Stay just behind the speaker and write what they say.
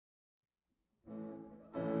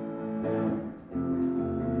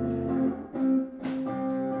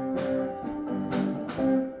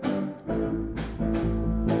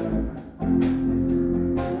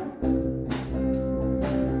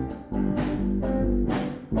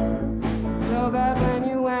that when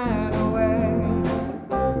you went away,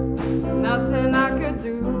 nothing I could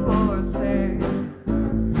do or say.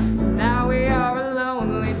 Now we are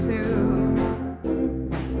lonely too.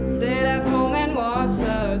 Sit at home and watch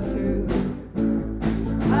the two.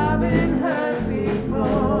 I've been hurt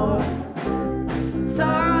before.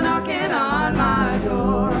 Sorrow knocking on my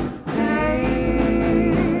door.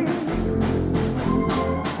 Hey.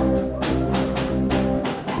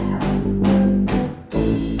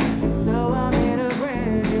 So I made a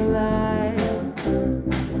brand new life,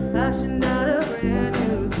 fashioned out a brand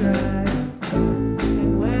new stride.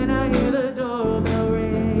 And when I hear the doorbell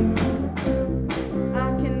ring,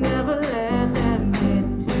 I can never let them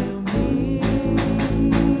into me.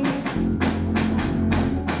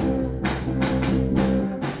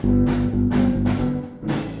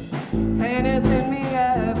 Pain is in me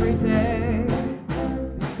every day.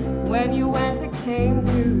 When you went, it came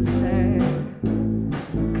to stay.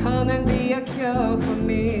 Come and be a cure for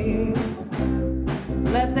me.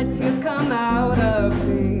 Let the tears come out of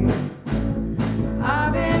me.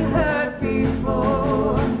 I've been hurt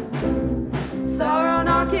before. Sorrow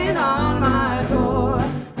knocking on my door.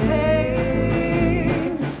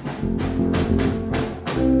 Hey.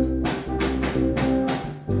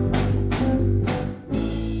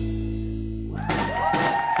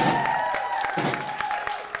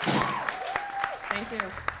 Thank you.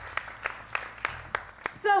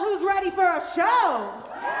 So who's ready for a show?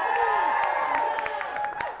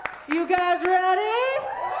 You guys ready?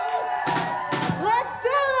 Let's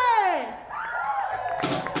do this!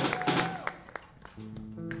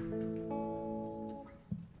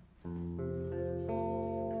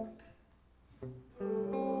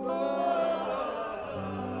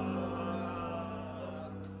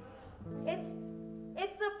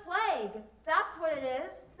 It's the plague. That's what it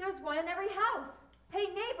is. There's one in every house. Hey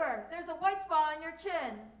neighbor, there's a white spot on your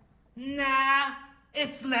chin. Nah,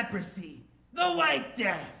 it's leprosy. The White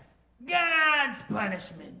Death. God's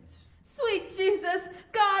punishment. Sweet Jesus,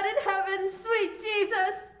 God in heaven, sweet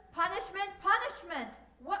Jesus. Punishment, punishment.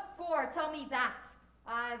 What for? Tell me that.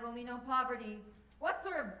 I've only known poverty. What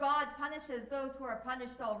sort of God punishes those who are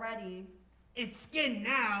punished already? It's skin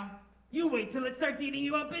now. You wait till it starts eating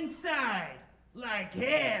you up inside. Like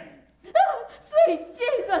him. Oh, sweet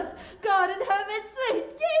Jesus, God in heaven, sweet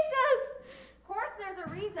Jesus. Of course there's a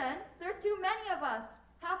reason. There's too many of us.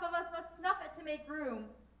 Half of us must snuff it to make room.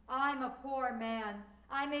 I'm a poor man.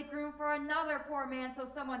 I make room for another poor man so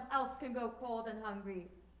someone else can go cold and hungry.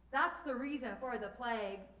 That's the reason for the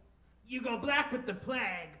plague. You go black with the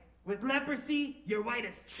plague. With leprosy, you're white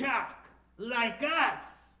as chalk. Like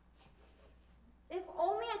us. If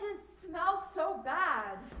only I didn't smell so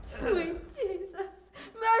bad. Sweet Jesus,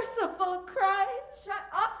 merciful Christ. Shut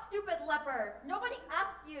up, stupid leper. Nobody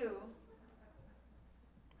asked you.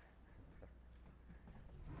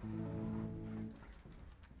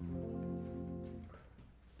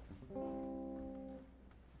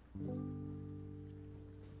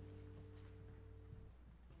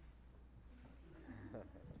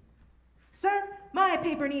 Sir, my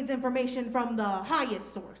paper needs information from the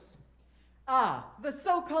highest source. Ah, the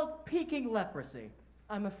so-called peaking leprosy.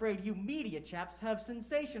 I'm afraid you media chaps have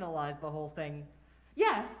sensationalized the whole thing.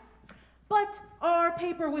 Yes, but our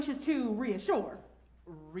paper wishes to reassure.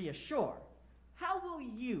 Reassure? How will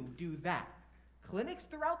you do that? Clinics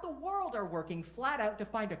throughout the world are working flat out to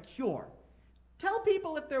find a cure. Tell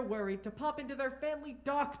people if they're worried to pop into their family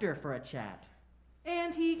doctor for a chat.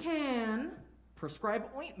 And he can prescribe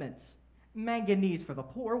ointments. Manganese for the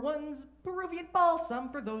poor ones, Peruvian balsam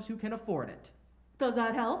for those who can afford it. Does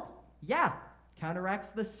that help? Yeah,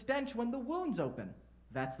 counteracts the stench when the wounds open.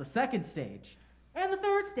 That's the second stage. And the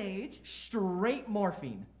third stage? Straight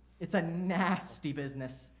morphine. It's a nasty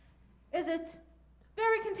business. Is it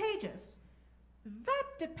very contagious?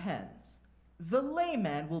 That depends. The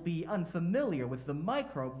layman will be unfamiliar with the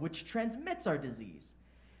microbe which transmits our disease.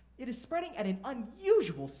 It is spreading at an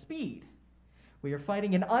unusual speed. We are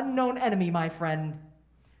fighting an unknown enemy, my friend.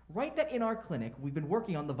 Write that in our clinic, we've been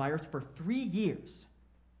working on the virus for 3 years.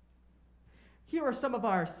 Here are some of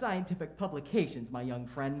our scientific publications, my young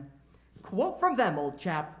friend. Quote from them, old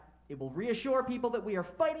chap. It will reassure people that we are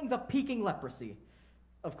fighting the peaking leprosy.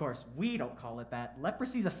 Of course, we don't call it that.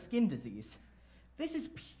 Leprosy's a skin disease. This is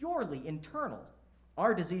purely internal.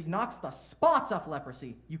 Our disease knocks the spots off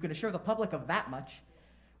leprosy. You can assure the public of that much.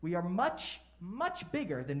 We are much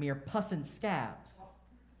bigger than mere pus and scabs.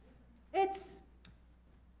 Is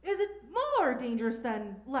it more dangerous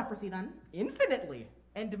than leprosy then? Infinitely,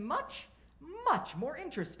 and much more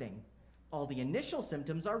interesting. All the initial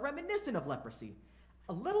symptoms are reminiscent of leprosy.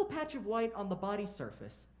 A little patch of white on the body's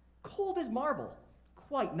surface, cold as marble,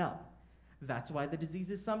 quite numb. That's why the disease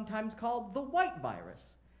is sometimes called the white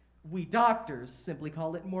virus. We doctors simply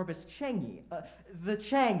call it morbus Changi, the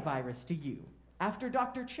Chang virus to you, after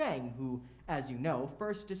Dr. Chang, who, as you know,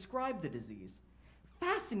 first described the disease.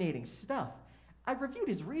 Fascinating stuff. I reviewed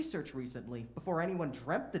his research recently, before anyone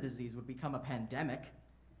dreamt the disease would become a pandemic.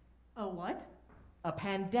 A what? A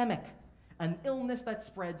pandemic. An illness that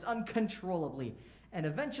spreads uncontrollably and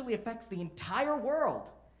eventually affects the entire world.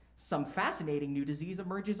 Some fascinating new disease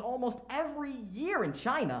emerges almost every year in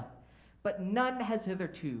China, but none has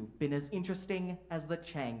hitherto been as interesting as the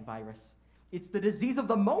Chang virus. It's the disease of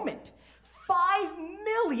the moment. 5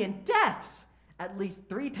 million deaths! At least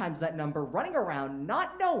 3 times that number running around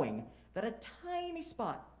not knowing that a tiny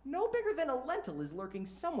spot, no bigger than a lentil, is lurking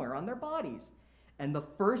somewhere on their bodies. And the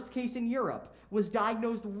first case in Europe was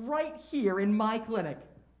diagnosed right here in my clinic.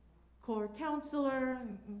 Court counselor,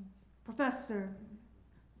 professor,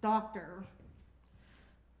 doctor.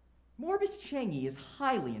 Morbus Changi is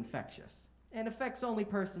highly infectious and affects only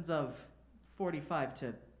persons of 45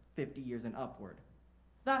 to 50 years and upward.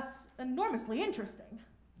 That's enormously interesting.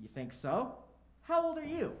 You think so? How old are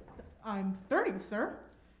you? I'm 30, sir.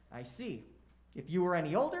 I see. If you were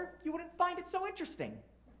any older, you wouldn't find it so interesting.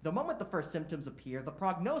 The moment the first symptoms appear, the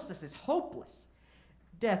prognosis is hopeless.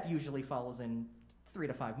 Death usually follows in 3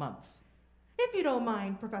 to 5 months. If you don't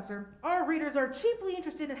mind, Professor, our readers are chiefly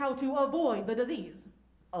interested in how to avoid the disease.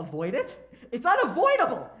 Avoid it? It's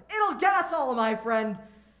unavoidable! It'll get us all, my friend.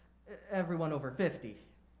 Everyone over 50.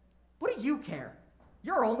 What do you care?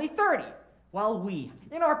 You're only 30, while we,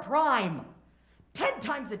 in our prime. 10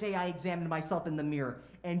 times a day I examine myself in the mirror,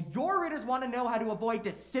 and your readers want to know how to avoid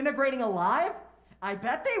disintegrating alive? I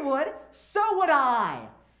bet they would. So would I.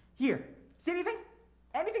 Here, see anything?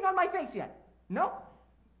 Anything on my face yet? No?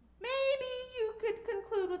 Maybe you could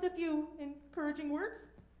conclude with a few encouraging words?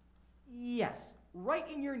 Yes.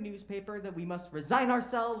 Write in your newspaper that we must resign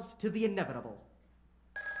ourselves to the inevitable.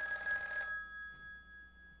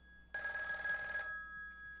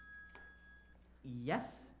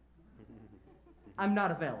 Yes? I'm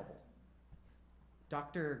not available.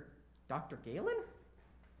 Dr. Galen?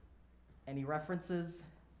 Any references?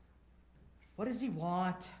 What does he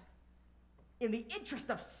want? In the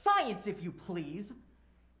interest of science, if you please.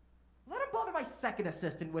 Let him bother my second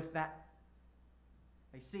assistant with that.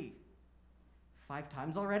 I see. 5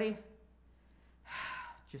 times already?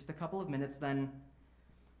 Just a couple of minutes then.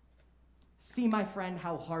 See, my friend,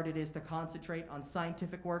 how hard it is to concentrate on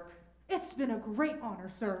scientific work? It's been a great honor,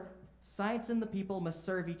 sir. Science and the people must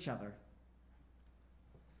serve each other.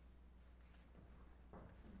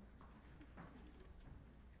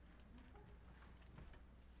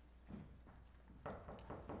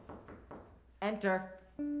 Enter.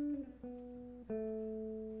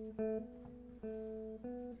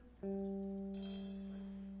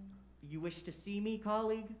 You wish to see me,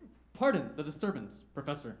 colleague? Pardon the disturbance,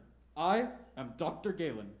 Professor. I am Dr.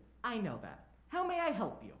 Galen. I know that. How may I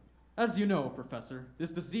help you? As you know, Professor,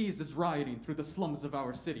 this disease is rioting through the slums of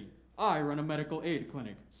our city. I run a medical aid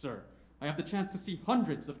clinic, sir. I have the chance to see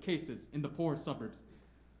hundreds of cases in the poor suburbs.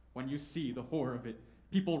 When you see the horror of it,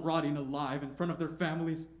 people rotting alive in front of their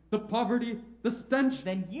families, the poverty, the stench.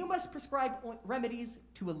 Then you must prescribe remedies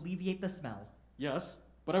to alleviate the smell. Yes,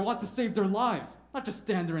 but I want to save their lives, not just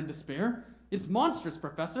stand there in despair. It's monstrous,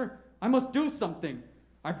 Professor. I must do something.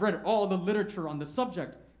 I've read all the literature on the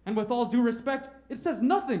subject, and with all due respect, it says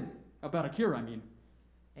nothing about a cure, I mean.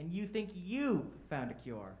 And you think you've found a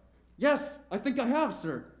cure? Yes, I think I have,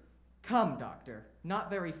 sir. Come, doctor. Not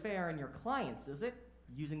very fair on your clients, is it?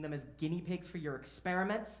 Using them as guinea pigs for your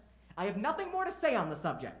experiments? I have nothing more to say on the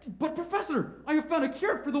subject. But Professor, I have found a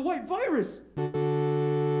cure for the white virus.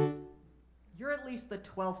 You're at least the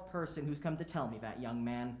 12th person who's come to tell me that, young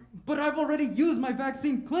man. But I've already used my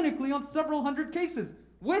vaccine clinically on several hundred cases,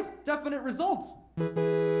 with definite results.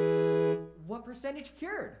 What percentage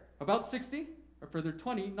cured? About 60, a further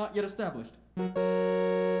 20 not yet established.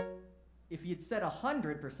 If you'd said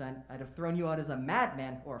 100%, I'd have thrown you out as a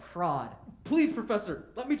madman or a fraud. Please, Professor,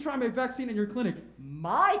 let me try my vaccine in your clinic.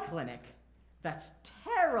 My clinic? That's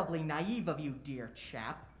terribly naive of you, dear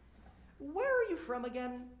chap. Where are you from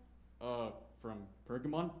again? From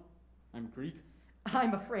Pergamon. I'm Greek.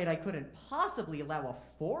 I'm afraid I couldn't possibly allow a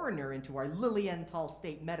foreigner into our Lilienthal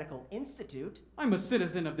State Medical Institute. I'm a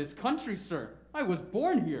citizen of this country, sir. I was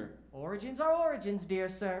born here. Origins are origins, dear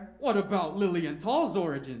sir. What about Lilienthal's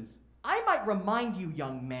origins? I might remind you,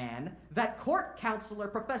 young man, that court counselor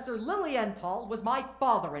Professor Lilienthal was my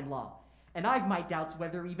father-in-law, and I've my doubts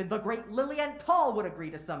whether even the great Lilienthal would agree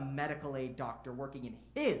to some medical aid doctor working in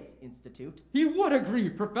his institute. He would agree,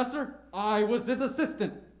 Professor. I was his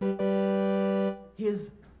assistant.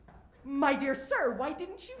 His My dear sir, why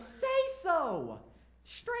didn't you say so?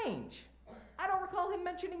 Strange. I don't recall him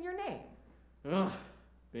mentioning your name. Ugh,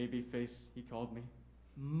 babyface, he called me.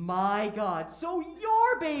 My God, so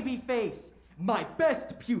you're Babyface! My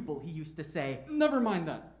best pupil, he used to say. Never mind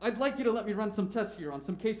that. I'd like you to let me run some tests here on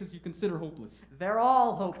some cases you consider hopeless. They're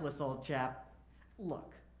all hopeless, old chap.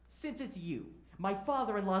 Look, since it's you, my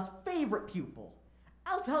father-in-law's favorite pupil,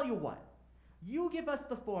 I'll tell you what. You give us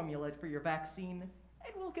the formula for your vaccine,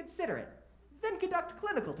 and we'll consider it. Then conduct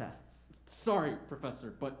clinical tests. Sorry,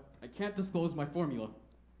 Professor, but I can't disclose my formula.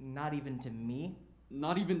 Not even to me?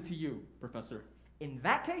 Not even to you, Professor. In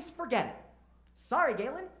that case, forget it. Sorry,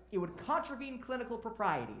 Galen, it would contravene clinical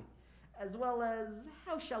propriety, as well as,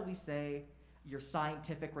 how shall we say, your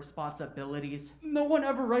scientific responsibilities. No one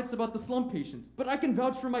ever writes about the slum patients, but I can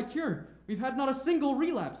vouch for my cure. We've had not a single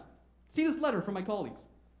relapse. See this letter from my colleagues.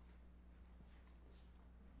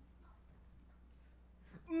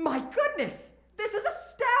 My goodness! This is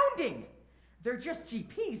astounding! They're just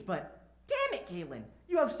GPs, but damn it, Galen,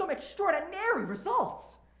 you have some extraordinary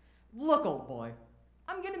results! Look, old boy,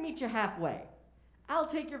 I'm gonna meet you halfway. I'll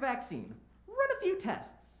take your vaccine. Run a few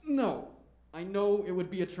tests. No, I know it would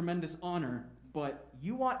be a tremendous honor, but...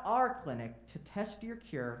 You want our clinic to test your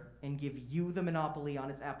cure and give you the monopoly on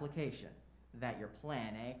its application. That your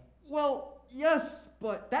plan, eh? Well, yes,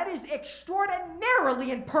 but... That is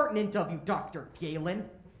extraordinarily impertinent of you, Dr. Galen.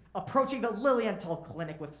 Approaching the Lilienthal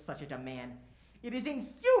Clinic with such a demand. It is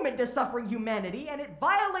inhuman to suffering humanity, and it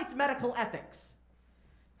violates medical ethics.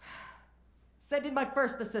 Send in my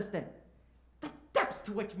first assistant. The depths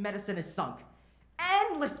to which medicine is sunk.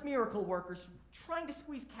 Endless miracle workers trying to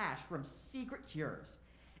squeeze cash from secret cures.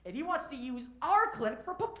 And he wants to use our clinic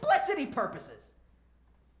for publicity purposes.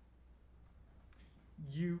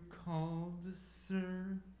 You called,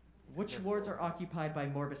 sir? Which wards are occupied by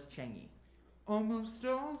Morbus Chengi? Almost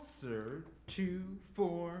all, sir. 2,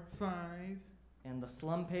 4, 5. And the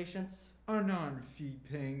slum patients? Our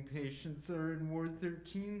non-fee-paying patients are in Ward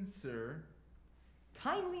 13, sir.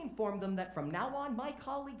 Kindly inform them that from now on, my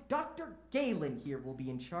colleague Dr. Galen here will be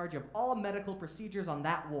in charge of all medical procedures on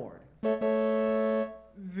that ward.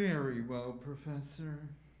 Very well, Professor.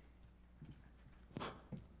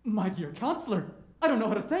 My dear counselor, I don't know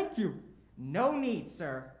how to thank you. No need,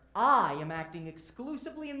 sir. I am acting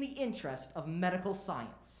exclusively in the interest of medical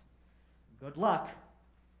science. Good luck.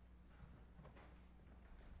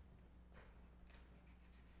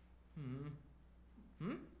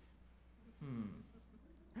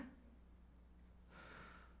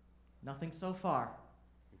 Nothing so far.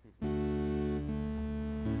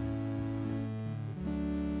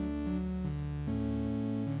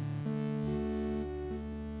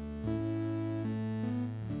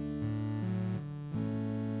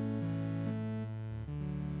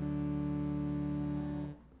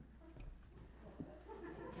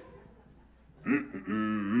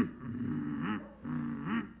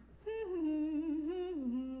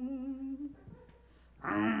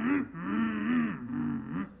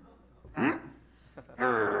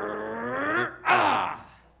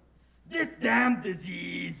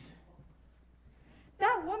 Disease.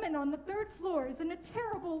 That woman on the 3rd floor is in a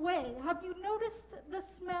terrible way. Have you noticed the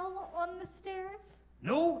smell on the stairs?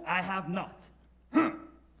 No, I have not.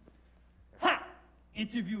 Ha!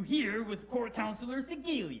 Interview here with Court Counselor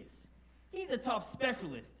Sigelius. He's a top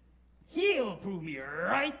specialist. He'll prove me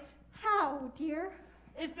right. How, dear?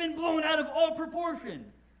 It's been blown out of all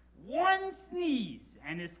proportion. One sneeze,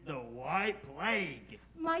 and it's the white plague.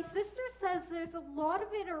 My sister says there's a lot of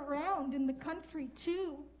it around in the country,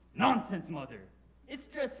 too. Nonsense, Mother. It's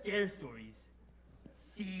just scare stories.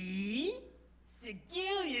 See?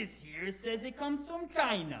 Sigelius here says it comes from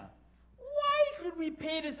China. Why should we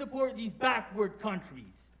pay to support these backward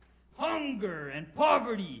countries? Hunger and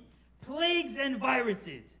poverty, plagues and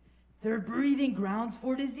viruses. They're breeding grounds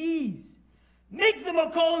for disease. Make them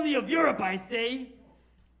a colony of Europe, I say.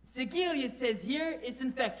 Sigelius says here it's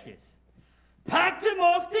infectious. Pack them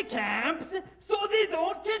off to camps so they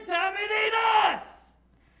don't contaminate us!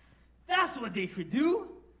 That's what they should do.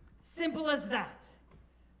 Simple as that.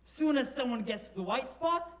 Soon as someone gets the white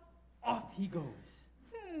spot, off he goes.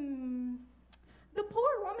 The poor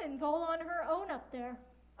woman's all on her own up there.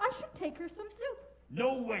 I should take her some soup.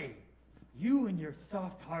 No way. You and your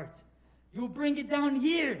soft heart. You'll bring it down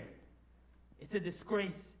here. It's a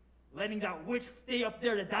disgrace. Letting that witch stay up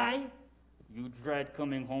there to die? You dread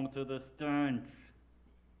coming home to the stench.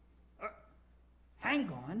 Hang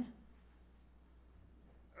on.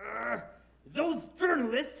 Those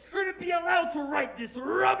journalists shouldn't be allowed to write this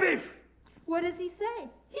rubbish! What does he say?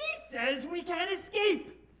 He says we can't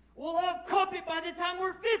escape! We'll all cop it by the time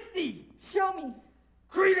we're 50! Show me.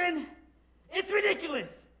 Cretin, It's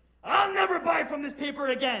ridiculous. I'll never buy from this paper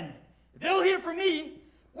again. They'll hear from me.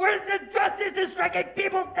 Where's the justice in striking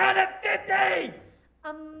people down at 50?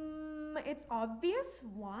 It's obvious.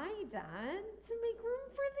 Why, Dad? To make room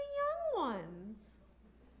for the young ones.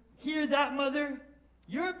 Hear that, Mother?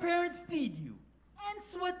 Your parents feed you and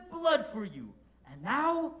sweat blood for you, and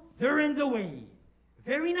now they're in the way.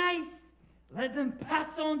 Very nice. Let them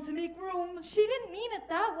pass on to make room. She didn't mean it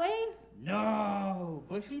that way. No,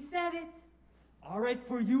 but she said it. All right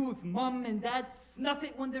for you if Mom and Dad snuff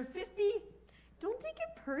it when they're 50? Don't take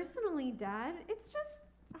it personally, Dad. It's just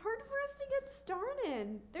hard for us to get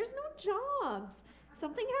started. There's no jobs.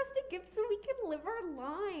 Something has to give so we can live our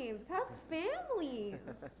lives, have families.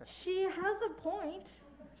 She has a point.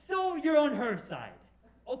 So you're on her side.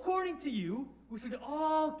 According to you, we should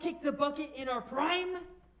all kick the bucket in our prime?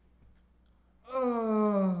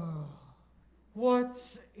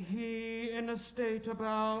 What's he in a state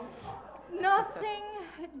about? Nothing,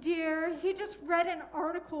 dear. He just read an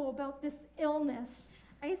article about this illness.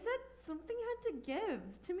 I said something had to give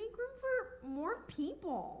to make room for more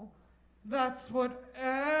people. That's what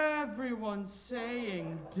everyone's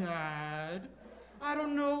saying, Dad. I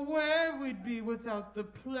don't know where we'd be without the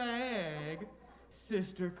plague.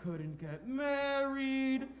 Sister couldn't get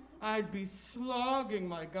married. I'd be slogging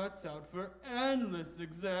my guts out for endless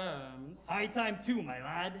exams. High time too, my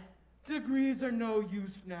lad. Degrees are no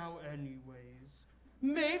use now anyways.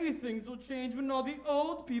 Maybe things will change when all the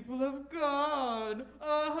old people have gone.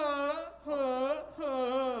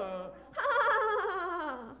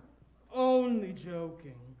 Only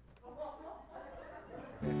joking.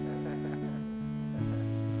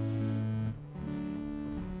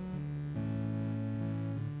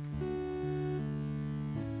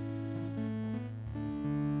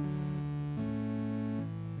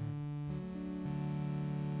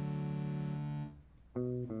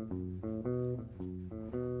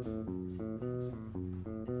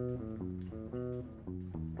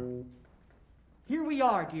 Here we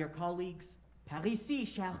are, dear colleagues. Par ici,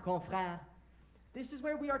 chers confrères. This is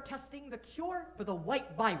where we are testing the cure for the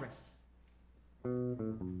white virus.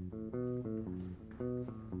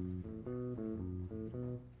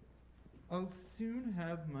 I'll soon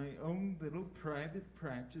have my own little private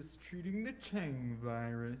practice treating the Chang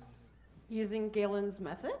virus. Using Galen's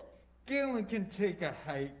method? Galen can take a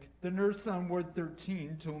hike. The nurse on Ward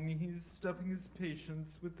 13 told me he's stuffing his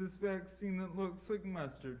patients with this vaccine that looks like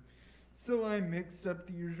mustard. So I mixed up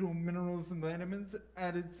the usual minerals and vitamins,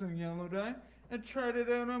 added some yellow dye, and tried it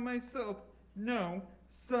out on myself. No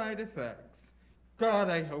side effects.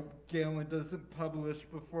 God, I hope Galen doesn't publish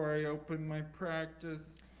before I open my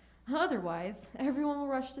practice. Otherwise, everyone will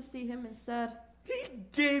rush to see him instead. He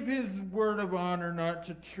gave his word of honor not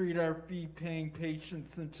to treat our fee-paying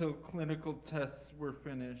patients until clinical tests were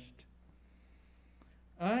finished.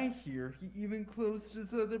 I hear he even closed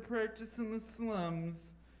his other practice in the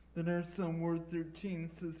slums. The nurse on Ward 13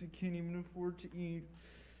 says he can't even afford to eat.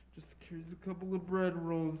 Just carries a couple of bread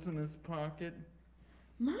rolls in his pocket.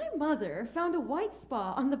 My mother found a white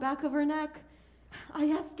spot on the back of her neck. I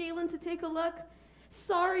asked Galen to take a look.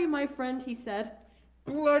 Sorry, my friend, he said.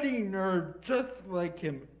 Bloody nerve, just like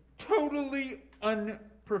him. Totally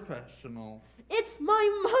unprofessional. It's my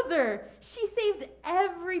mother. She saved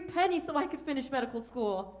every penny so I could finish medical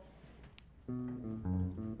school.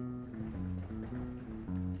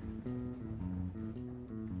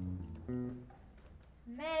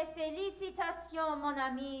 Mes félicitations, mon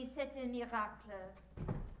ami, c'est un miracle.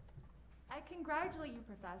 I congratulate you,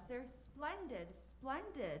 Professor. Splendid,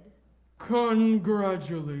 splendid.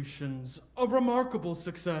 Congratulations. A remarkable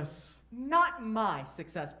success. Not my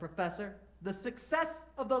success, Professor. The success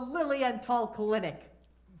of the Lilienthal Clinic.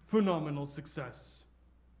 Phenomenal success.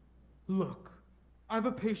 Look, I have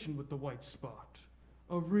a patient with the white spot.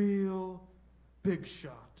 A real big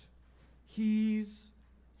shot. He's...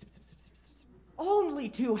 Only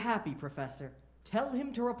too happy, Professor. Tell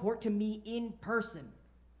him to report to me in person.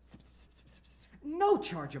 No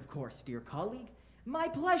charge, of course, dear colleague. My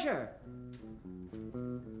pleasure.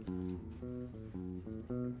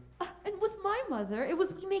 And with my mother, it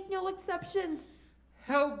was we make no exceptions.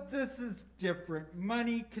 Hell, this is different.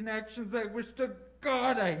 Money, connections, I wish to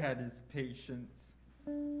God I had his patience.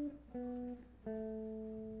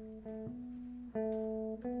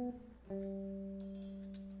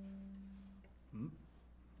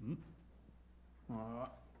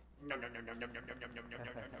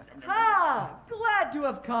 Ah, glad to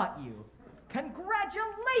have caught you.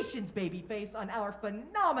 Congratulations, Babyface, on our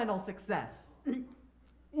phenomenal success.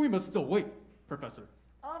 We must still wait, Professor.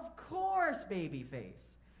 Of course,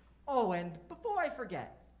 Babyface. Oh, and before I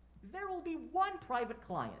forget, there will be one private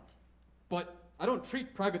client. But I don't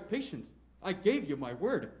treat private patients. I gave you my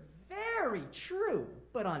word. Very true.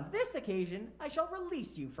 But on this occasion, I shall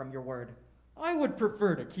release you from your word. I would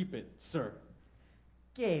prefer to keep it, sir.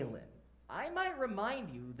 Galen, I might remind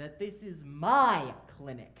you that this is my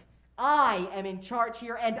clinic. I am in charge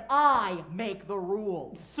here, and I make the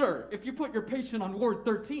rules. Sir, if you put your patient on Ward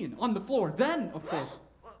 13 on the floor, then, of course...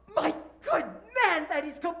 My good man, that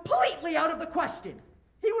is completely out of the question.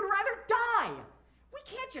 He would rather die. We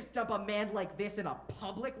can't just dump a man like this in a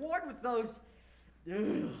public ward with those...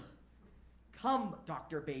 Ugh. Come,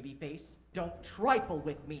 Dr. Babyface, don't trifle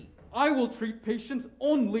with me. I will treat patients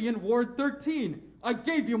only in Ward 13. I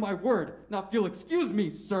gave you my word. Now, if you'll excuse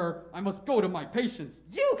me, sir, I must go to my patients.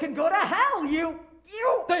 You can go to hell, you...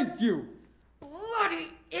 Thank you!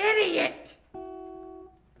 Bloody idiot!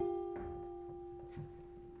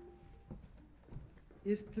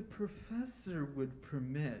 If the professor would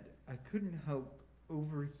permit, I couldn't help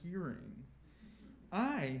overhearing.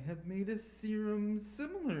 I have made a serum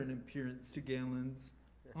similar in appearance to Galen's.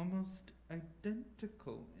 Almost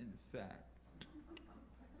identical, in fact.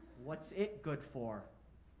 What's it good for?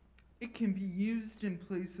 It can be used in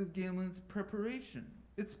place of Galen's preparation.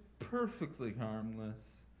 It's perfectly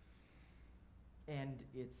harmless. And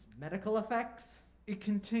its medical effects? It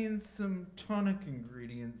contains some tonic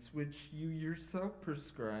ingredients which you yourself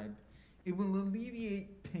prescribed. It will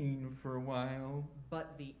alleviate pain for a while.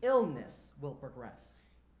 But the illness will progress.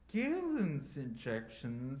 Galen's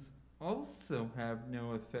injections also have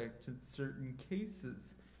no effect in certain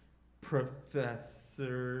cases,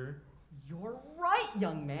 Professor. You're right,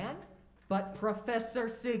 young man. But Professor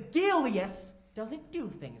Sigilius doesn't do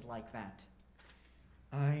things like that.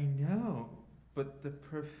 I know, but the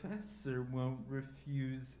professor won't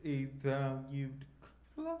refuse a valued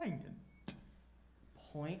client.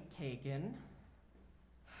 Point taken.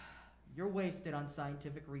 You're wasted on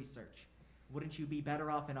scientific research. Wouldn't you be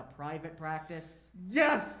better off in a private practice?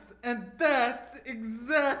 Yes, and that's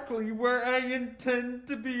exactly where I intend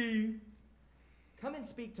to be. Come and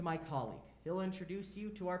speak to my colleague. He'll introduce you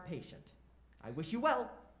to our patient. I wish you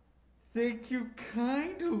well. Thank you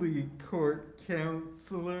kindly, court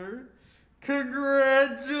counselor.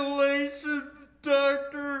 Congratulations,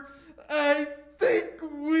 doctor. I think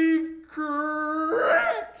we've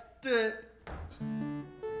cracked it.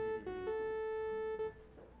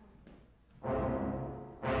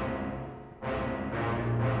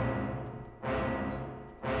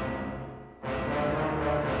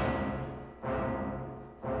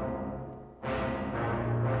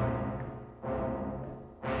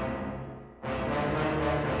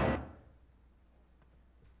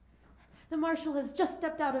 The marshal has just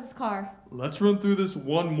stepped out of his car. Let's run through this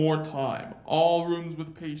one more time. All rooms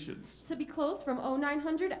with patients. To be closed from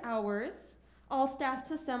 0900 hours. All staff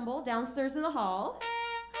to assemble downstairs in the hall.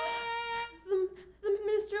 The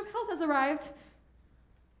Minister of Health has arrived.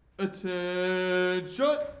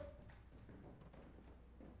 Attention!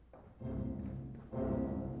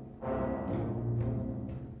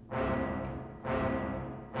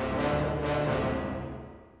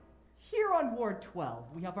 Here on Ward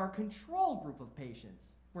 12, we have our control group of patients.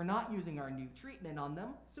 We're not using our new treatment on them,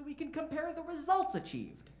 so we can compare the results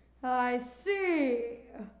achieved. I see.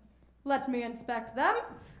 Let me inspect them.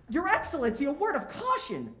 Your Excellency, a word of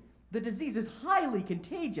caution! The disease is highly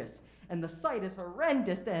contagious, and the sight is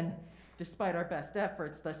horrendous, and despite our best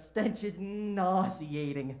efforts, the stench is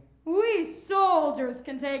nauseating. We soldiers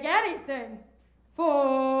can take anything.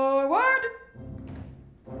 Forward!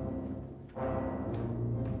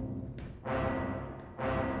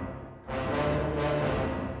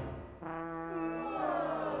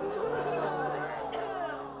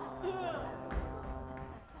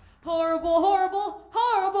 Horrible, horrible,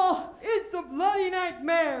 horrible! It's a bloody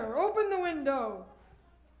nightmare. Open the window.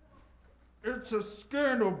 It's a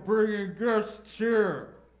scandal bringing guests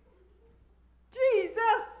here. Jesus!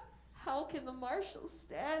 How can the marshal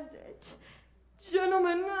stand it?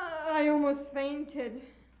 Gentlemen, I almost fainted.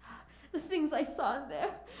 The things I saw in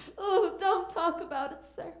there. Oh, don't talk about it,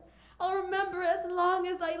 sir. I'll remember as long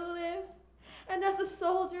as I live. And as a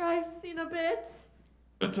soldier, I've seen a bit.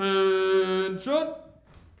 Attention!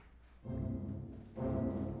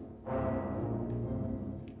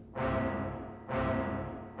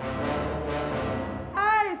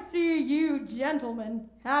 I see you gentlemen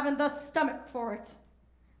haven't the stomach for it.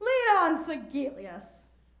 Lead on, Sigilius.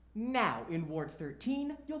 Now, in Ward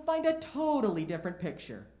 13, you'll find a totally different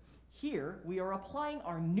picture. Here, we are applying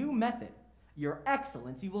our new method. Your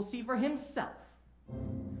Excellency will see for himself.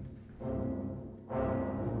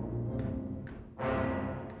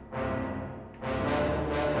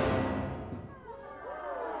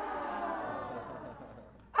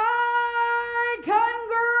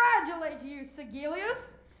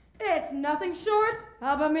 Segelius, it's nothing short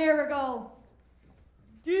of a miracle.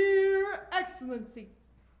 Dear Excellency,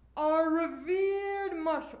 our revered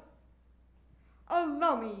Marshal,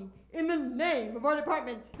 allow me, in the name of our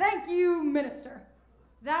department. Thank you, Minister.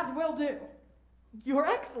 That will do. Your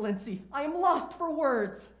Excellency, I am lost for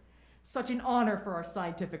words. Such an honor for our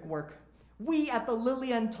scientific work. We at the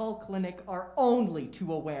Lilienthal Clinic are only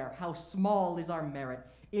too aware how small is our merit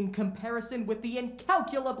in comparison with the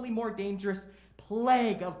incalculably more dangerous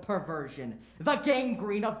plague of perversion, the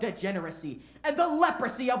gangrene of degeneracy, and the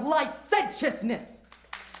leprosy of licentiousness.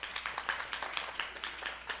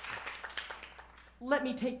 Let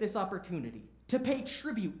me take this opportunity to pay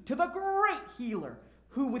tribute to the great healer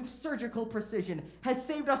who, with surgical precision, has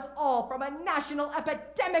saved us all from a national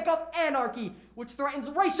epidemic of anarchy which threatens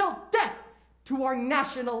racial death to our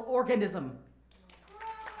national organism.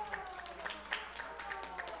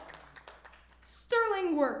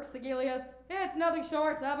 Sterling work, Segelius. It's nothing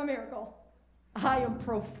short of a miracle. I am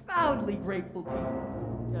profoundly grateful to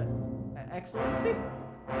you, Excellency.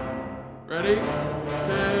 Ready?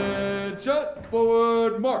 Attention!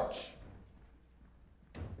 Forward march!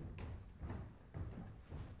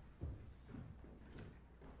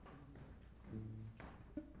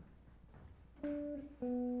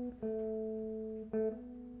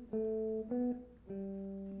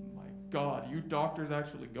 My God, you doctors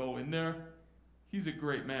actually go in there? He's a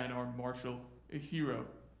great man, our Marshal, a hero.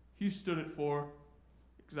 He stood it for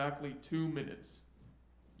exactly 2 minutes.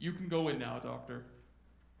 You can go in now, Doctor.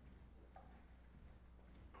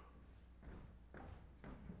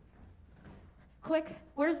 Quick,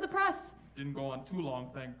 where's the press? Didn't go on too long,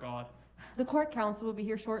 thank God. The court counsel will be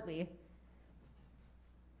here shortly.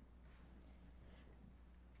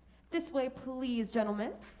 This way, please,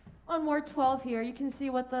 gentlemen. On Ward 12 here, you can see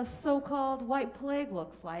what the so-called white plague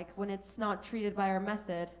looks like when it's not treated by our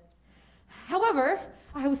method. However,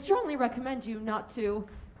 I would strongly recommend you not to...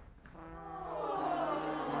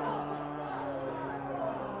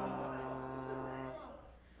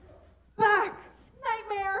 Back!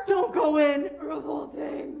 Nightmare! Don't go in!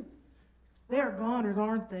 Revolting! They're goners,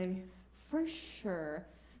 aren't they? For sure.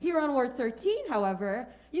 Here on Ward 13, however,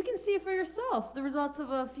 you can see for yourself the results of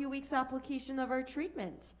a few weeks' application of our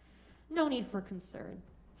treatment. No need for concern.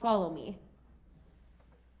 Follow me.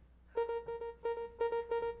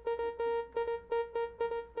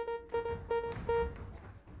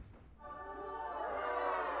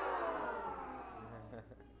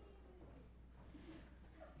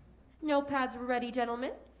 Notepads are ready,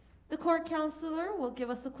 gentlemen. The court counselor will give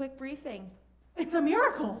us a quick briefing. It's a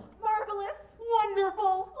miracle! Marvelous!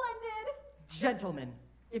 Wonderful! Splendid! Gentlemen,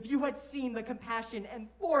 if you had seen the compassion and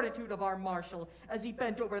fortitude of our Marshal as he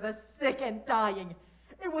bent over the sick and dying,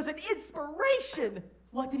 it was an inspiration!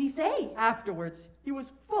 What did he say? Afterwards, he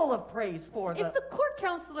was full of praise for If the court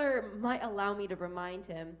counselor might allow me to remind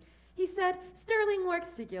him, he said, "Sterling work,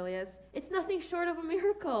 Segelius. It's nothing short of a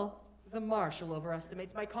miracle." The Marshal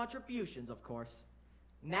overestimates my contributions, of course.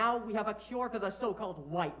 Now we have a cure for the so-called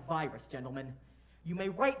white virus, gentlemen. You may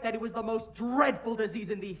write that it was the most dreadful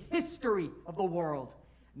disease in the history of the world.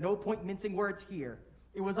 No point mincing words here.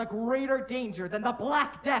 It was a greater danger than the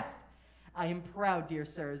Black Death. I am proud, dear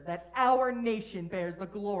sirs, that our nation bears the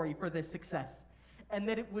glory for this success, and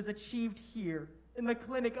that it was achieved here, in the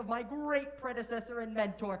clinic of my great predecessor and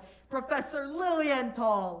mentor, Professor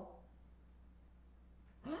Lilienthal.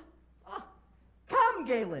 Come,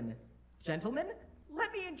 Galen. Gentlemen,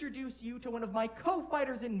 let me introduce you to one of my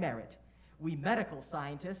co-fighters in merit. We medical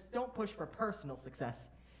scientists don't push for personal success.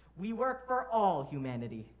 We work for all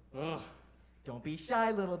humanity. Ugh. Don't be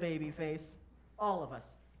shy, little baby face. All of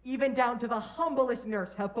us, even down to the humblest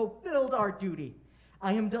nurse, have fulfilled our duty.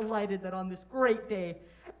 I am delighted that on this great day,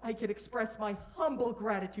 I can express my humble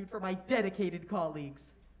gratitude for my dedicated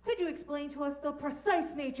colleagues. Could you explain to us the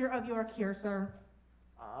precise nature of your cure, sir?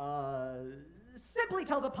 Simply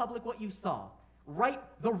tell the public what you saw. Right?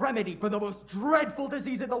 The remedy for the most dreadful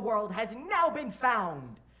disease in the world has now been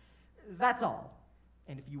found. That's all.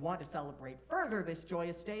 And if you want to celebrate further this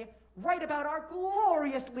joyous day, write about our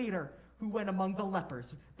glorious leader who went among the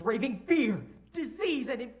lepers, braving fear, disease,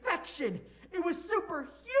 and infection. It was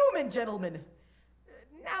superhuman, gentlemen.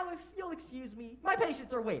 Now, if you'll excuse me, my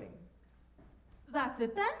patients are waiting. That's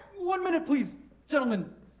it then? 1 minute, please.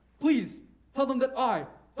 Gentlemen, please, tell them that I,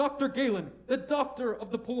 Dr. Galen, the doctor of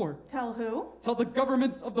the poor. Tell who? Tell the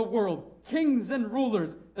governments of the world, kings and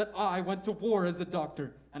rulers, that I went to war as a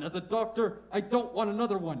doctor. And as a doctor, I don't want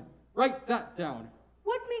another one. Write that down.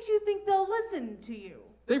 What makes you think they'll listen to you?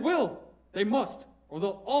 They will. They must, or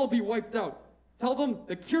they'll all be wiped out. Tell them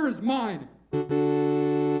the cure is mine.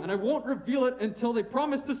 and I won't reveal it until they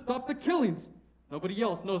promise to stop the killings. Nobody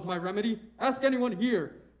else knows my remedy. Ask anyone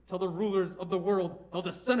here. Tell the rulers of the world they'll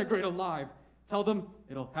disintegrate alive. Tell them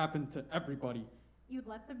it'll happen to everybody. You'd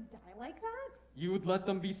let them die like that? You'd let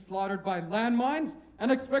them be slaughtered by landmines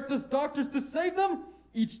and expect us doctors to save them?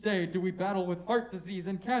 Each day do we battle with heart disease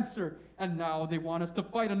and cancer, and now they want us to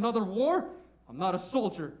fight another war? I'm not a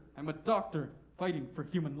soldier. I'm a doctor fighting for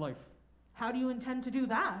human life. How do you intend to do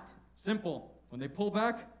that? Simple. When they pull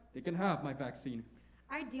back, they can have my vaccine.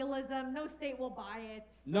 Idealism. No state will buy it.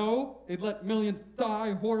 No, they'd let millions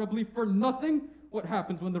die horribly for nothing. What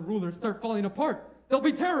happens when the rulers start falling apart? They'll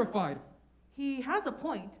be terrified. He has a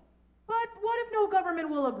point. But what if no government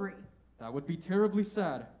will agree? That would be terribly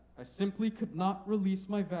sad. I simply could not release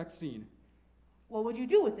my vaccine. What would you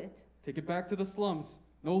do with it? Take it back to the slums.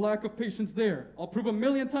 No lack of patience there. I'll prove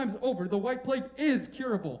 1,000,000 times over the White Plague is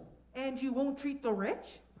curable. And you won't treat the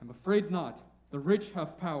rich? I'm afraid not. The rich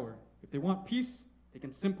have power. If they want peace, they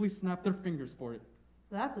can simply snap their fingers for it.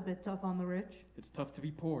 That's a bit tough on the rich. It's tough to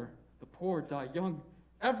be poor. The poor die young.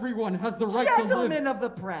 Everyone has the right to live. Gentlemen of the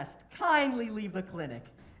press, kindly leave the clinic.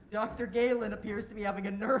 Dr. Galen appears to be having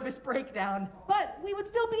a nervous breakdown. But we would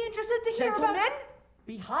still be interested to hear about... Gentlemen,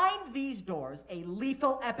 behind these doors, a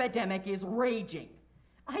lethal epidemic is raging.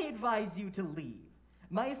 I advise you to leave.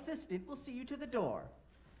 My assistant will see you to the door.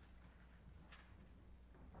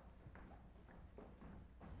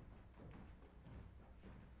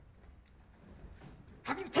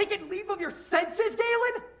 Have you taken leave of your senses,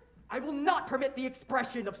 Galen? I will not permit the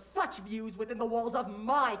expression of such views within the walls of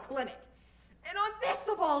my clinic. And on this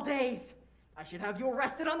of all days, I should have you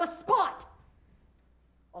arrested on the spot.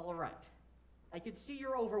 All right. I can see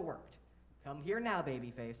you're overworked. Come here now,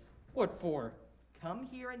 babyface. What for? Come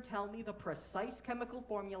here and tell me the precise chemical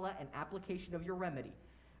formula and application of your remedy.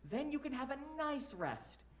 Then you can have a nice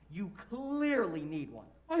rest. You clearly need one.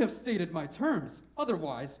 I have stated my terms.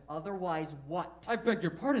 Otherwise... Otherwise what? I beg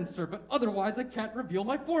your pardon, sir, but otherwise I can't reveal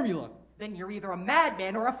my formula. Then you're either a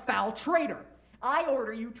madman or a foul traitor. I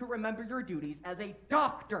order you to remember your duties as a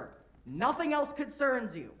doctor. Nothing else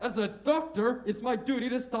concerns you. As a doctor, it's my duty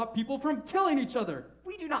to stop people from killing each other.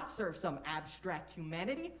 We do not serve some abstract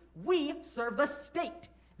humanity. We serve the state.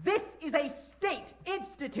 This is a state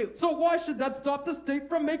institute. So why should that stop the state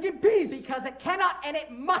from making peace? Because it cannot and it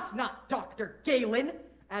must not, Dr. Galen.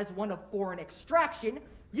 As one of foreign extraction,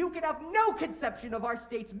 you can have no conception of our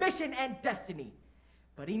state's mission and destiny.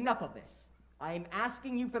 But enough of this. I am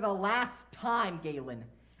asking you for the last time, Galen,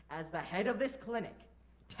 as the head of this clinic,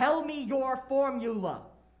 tell me your formula.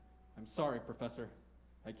 I'm sorry, Professor.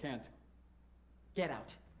 I can't. Get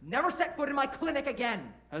out. Never set foot in my clinic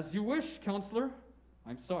again. As you wish, counselor.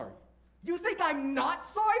 I'm sorry. You think I'm not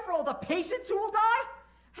sorry for all the patients who will die?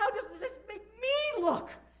 How does this make me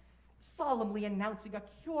look? Solemnly announcing a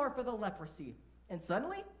cure for the leprosy. And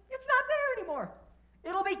suddenly, it's not there anymore.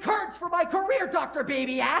 It'll be curds for my career, Dr.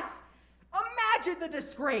 Baby Ass. Imagine the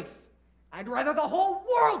disgrace. I'd rather the whole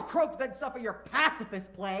world croak than suffer your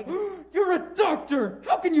pacifist plague. You're a doctor!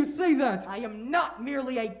 How can you say that? I am not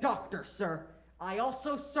merely a doctor, sir. I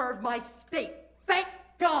also serve my state. Thank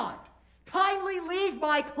God! Kindly leave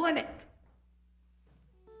my clinic!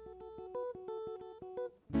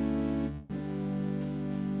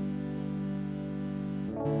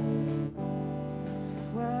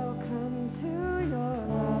 Welcome to your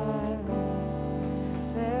life.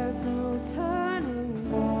 There's no turning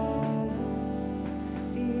back.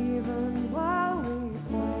 Even while we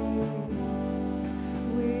sleep,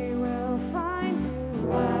 we will find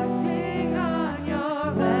you acting on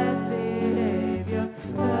your best behavior.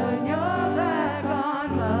 Turn your back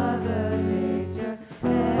on Mother Nature.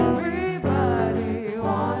 Everybody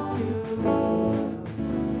wants to.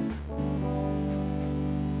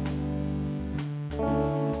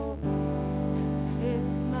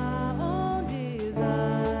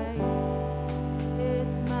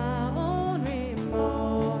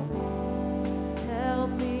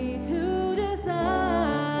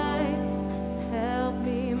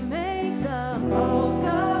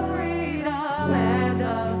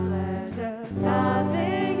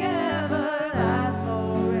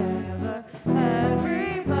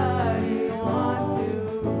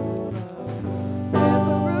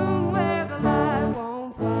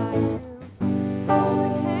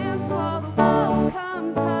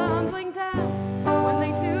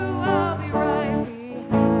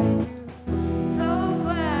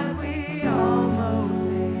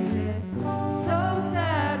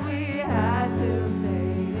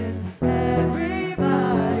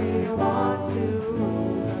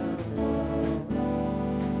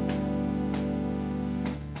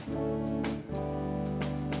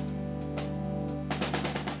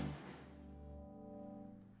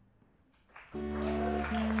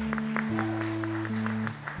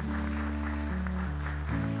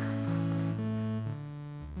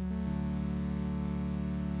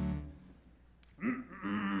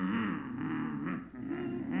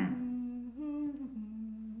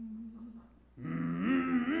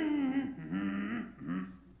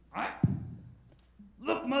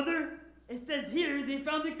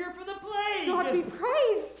 found the cure for the plague! God be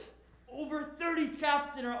praised! Over 30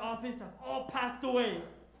 chaps in our office have all passed away.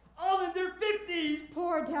 All in their 50s!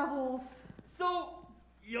 Poor devils. So,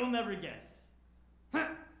 you'll never guess. Huh.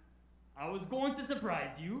 I was going to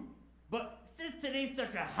surprise you, but since today's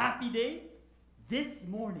such a happy day, this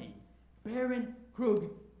morning, Baron Krug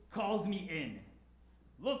calls me in.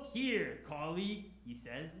 Look here, colleague, he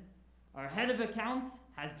says. Our head of accounts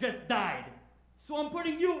has just died, so I'm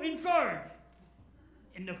putting you in charge.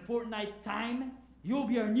 In a fortnight's time, you'll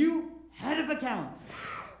be our new head of accounts.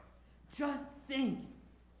 Just think,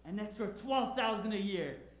 an extra 12,000 a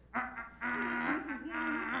year.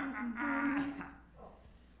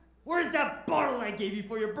 Where's that bottle I gave you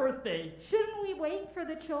for your birthday? Shouldn't we wait for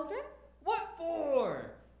the children? What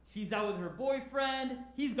for? She's out with her boyfriend.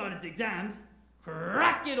 He's got his exams.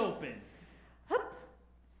 Crack it open. Hup.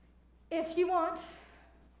 If you want.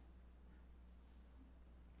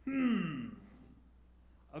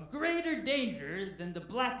 A greater danger than the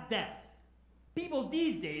Black Death. People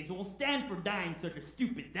these days won't stand for dying such a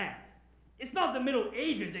stupid death. It's not the Middle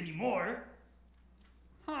Ages anymore.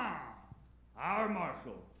 Our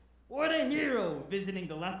Marshal. What a hero visiting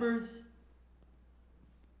the lepers.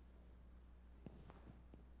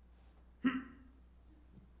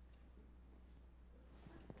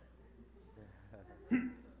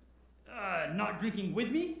 Not drinking with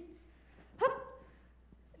me?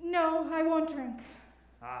 No, I won't drink.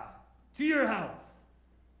 To your health.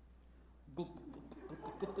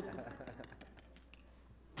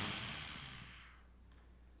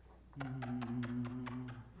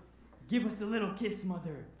 Give us a little kiss,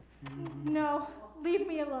 Mother. No, leave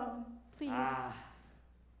me alone, please.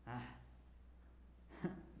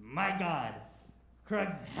 My God,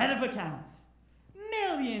 Krug's head of accounts.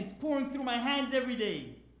 Millions pouring through my hands every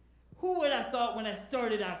day. Who would have thought when I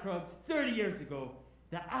started at Krug's 30 years ago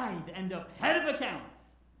that I'd end up head of accounts?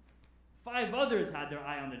 5 others had their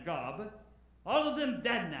eye on the job. All of them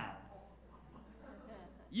dead now.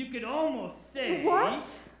 You could almost say... What?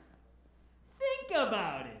 Think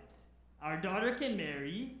about it. Our daughter can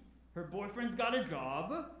marry. Her boyfriend's got a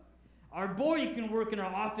job. Our boy can work in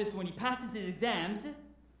our office when he passes his exams.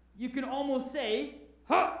 You can almost say,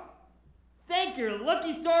 thank your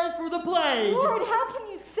lucky stars for the plague. Lord, how can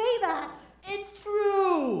you say that? It's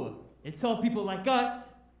true. It's all people like us.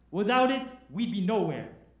 Without it, we'd be nowhere.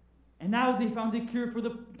 And now they found a cure for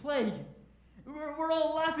the plague. We're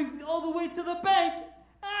all laughing all the way to the bank.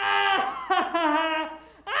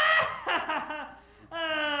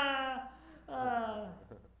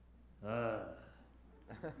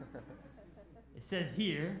 It says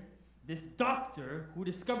here, this doctor who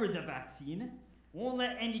discovered the vaccine won't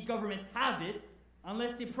let any government have it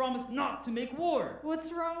unless they promise not to make war.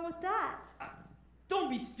 What's wrong with that? Don't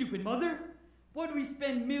be stupid, Mother. What do we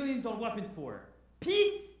spend millions on weapons for?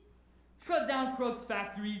 Peace? Shut down Krug's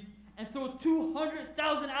factories and throw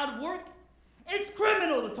 200,000 out of work? It's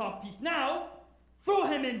criminal to talk peace now. Throw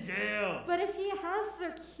him in jail. But if he has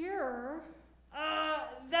the cure...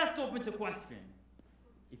 That's open to question.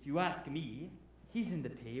 If you ask me, he's in the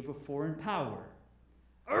pay of a foreign power.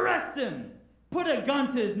 Arrest him! Put a gun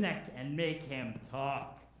to his neck and make him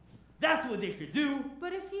talk. That's what they should do.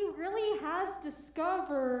 But if he really has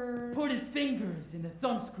discovered... Put his fingers in the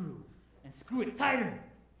thumb screw and screw it tighter,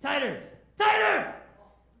 tighter, tighter!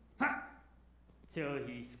 Till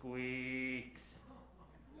he squeaks.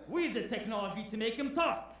 We have the technology to make him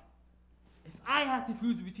talk. If I had to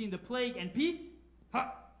choose between the plague and peace,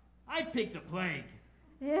 I'd pick the plague.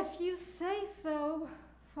 If you say so,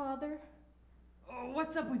 Father.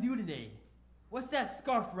 What's up with you today? What's that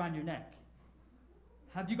scarf around your neck?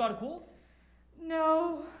 Have you got a cold?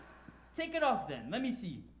 No. Take it off then. Let me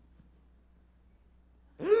see.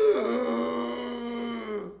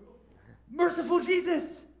 Merciful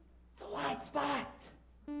Jesus! The white spot!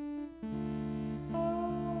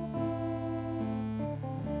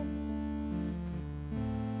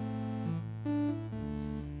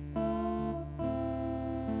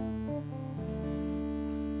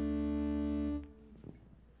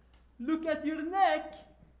 Look at your neck!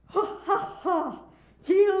 Ha ha ha!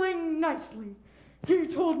 Healing nicely. He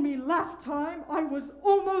told me last time I was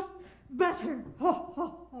almost better. Ha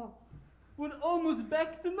ha ha. We're almost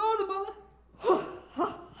back to normal. Ha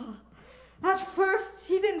ha ha. At first,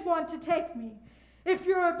 he didn't want to take me. If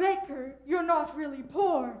you're a baker, you're not really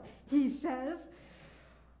poor, he says.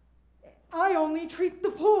 I only treat the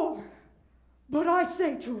poor. But I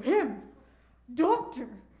say to him, Doctor,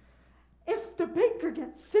 if the baker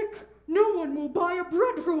gets sick, no one will buy a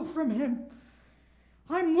bread roll from him.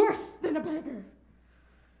 I'm worse than a beggar.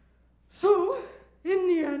 So, in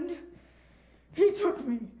the end, he took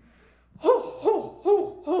me. Ho, ho, ho,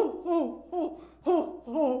 ho, ho, ho, ho,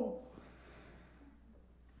 ho.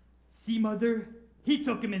 See, Mother? He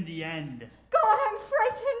took him in the end. God, I'm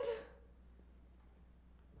frightened.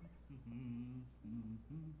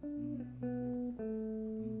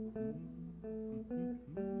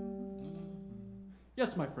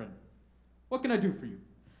 Yes, my friend. What can I do for you?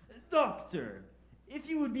 Doctor, if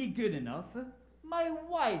you would be good enough, my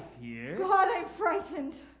wife here. God, I'm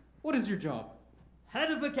frightened. What is your job? Head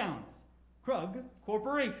of accounts, Krug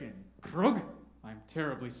Corporation. Krug? I'm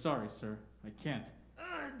terribly sorry, sir. I can't.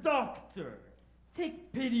 Doctor,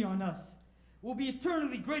 take pity on us. We'll be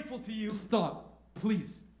eternally grateful to you. Stop,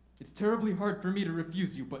 please. It's terribly hard for me to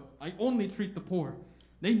refuse you, but I only treat the poor.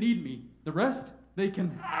 They need me. The rest, they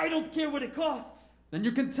can... I don't care what it costs. Then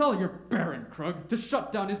you can tell your Baron Krug to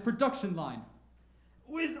shut down his production line.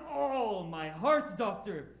 With all my heart,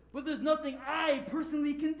 Doctor, but there's nothing I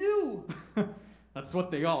personally can do. That's what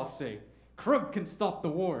they all say. Krug can stop the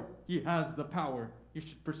war. He has the power. You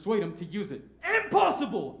should persuade him to use it.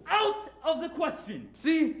 Impossible! Out of the question!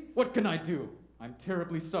 See? What can I do? I'm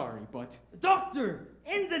terribly sorry, but... Doctor,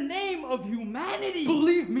 in the name of humanity!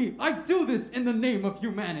 Believe me, I do this in the name of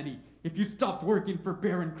humanity. If you stopped working for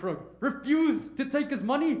Baron Krug, refused to take his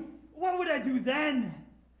money... What would I do then?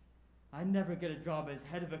 I'd never get a job as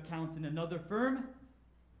head of accounts in another firm.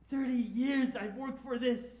 30 years I've worked for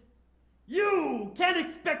this. You can't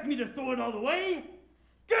expect me to throw it all away.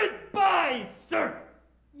 Goodbye, sir!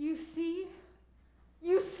 You see?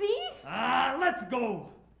 You see? Let's go.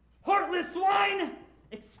 Heartless swine!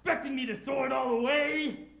 Expecting me to throw it all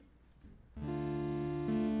away?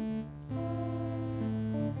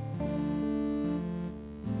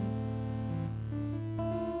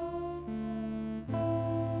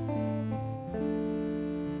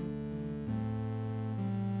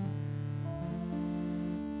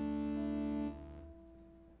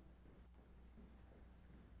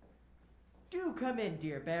 Do come in,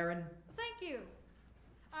 dear Baron. Thank you.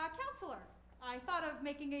 Counselor, I thought of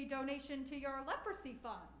making a donation to your leprosy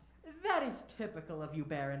fund. That is typical of you,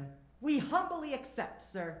 Baron. We humbly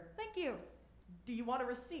accept, sir. Thank you. Do you want a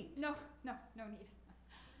receipt? No need.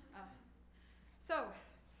 So,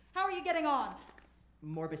 how are you getting on?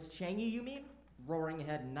 Morbus Changy, you mean? Roaring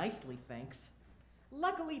ahead nicely, thanks.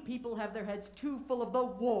 Luckily, people have their heads too full of the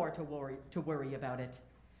war to worry about it.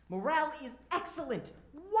 Morale is excellent.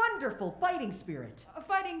 Wonderful fighting spirit.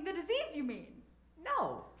 Fighting the disease, you mean?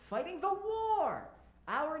 No, fighting the war.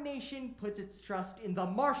 Our nation puts its trust in the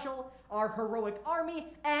Marshal, our heroic army,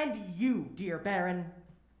 and you, dear Baron.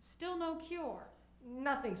 Still no cure?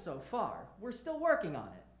 Nothing so far. We're still working on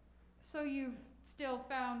it. So you've still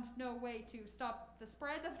found no way to stop the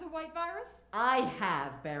spread of the white virus? I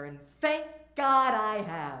have, Baron. Thank God I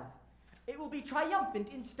have. It will be triumphant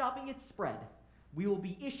in stopping its spread. We will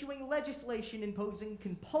be issuing legislation imposing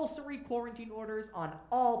compulsory quarantine orders on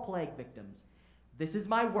all plague victims. This is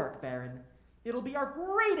my work, Baron. It'll be our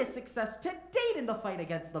greatest success to date in the fight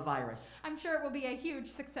against the virus. I'm sure it will be a huge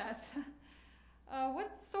success.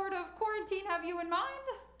 What sort of quarantine have you in mind?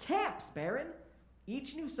 Camps, Baron.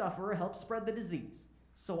 Each new sufferer helps spread the disease.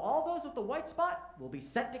 So all those with the white spot will be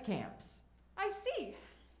sent to camps. I see.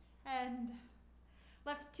 And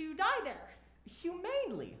left to die there.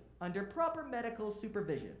 Humanely, under proper medical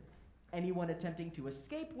supervision. Anyone attempting to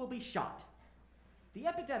escape will be shot. The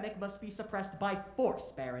epidemic must be suppressed by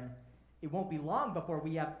force, Baron. It won't be long before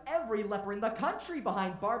we have every leper in the country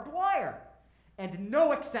behind barbed wire. And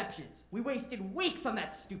no exceptions. We wasted weeks on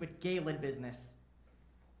that stupid Galen business.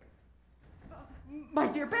 My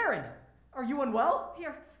dear Baron, are you unwell?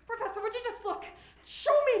 Here, Professor, would you just look?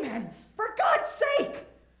 Show me, man! For God's sake!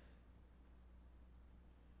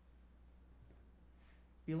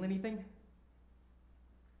 Feel anything?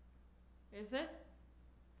 Is it?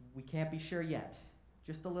 We can't be sure yet.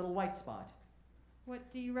 Just a little white spot.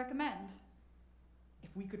 What do you recommend? If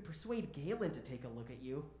we could persuade Galen to take a look at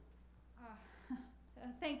you.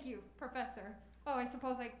 Thank you, Professor. Oh, I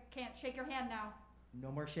suppose I can't shake your hand now.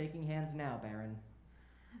 No more shaking hands now, Baron.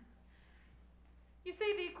 You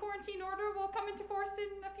say the quarantine order will come into force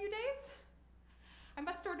in a few days? I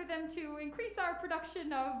must order them to increase our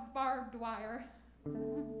production of barbed wire.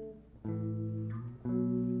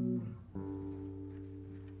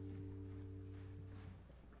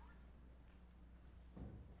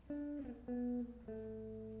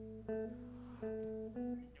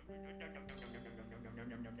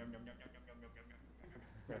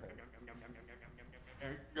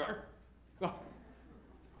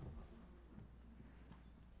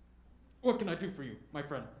 What can I do for you, my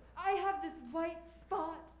friend? I have this white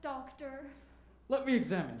spot, Doctor. Let me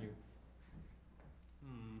examine you.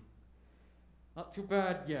 Not too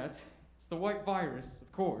bad yet. the white virus,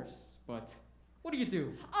 of course, but what do you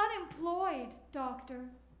do? Unemployed, doctor.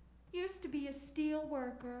 Used to be a steel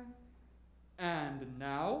worker. And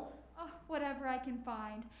now? Oh, whatever I can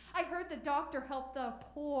find. I heard the doctor helped the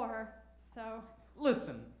poor, so...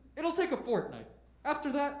 Listen, it'll take a fortnight. After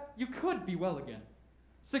that, you could be well again.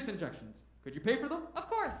 6 injections. Could you pay for them? Of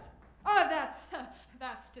course. Oh,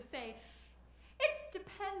 that's to say. It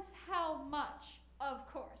depends how much, of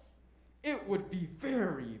course. It would be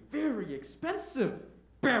very, very expensive,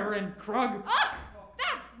 Baron Krug. Ah!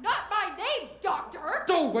 That's not my name, doctor!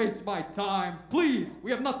 Don't waste my time, please.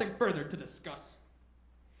 We have nothing further to discuss.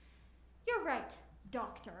 You're right,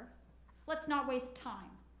 doctor. Let's not waste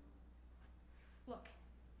time. Look,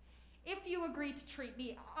 if you agree to treat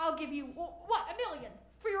me, I'll give you, what, $1 million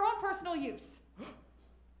for your own personal use.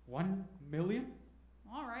 1 million?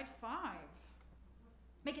 All right, 5.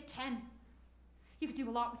 Make it 10. You could do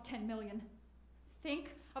a lot with 10 million.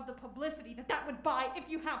 Think of the publicity that would buy if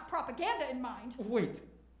you have propaganda in mind. Wait,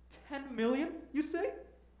 10 million, you say?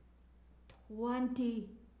 20.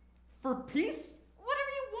 For peace? Whatever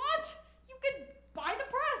you want. You could buy the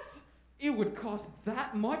press. It would cost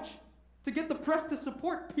that much to get the press to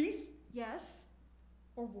support peace? Yes,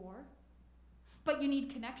 or war. But you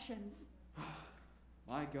need connections.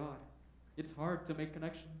 My God, it's hard to make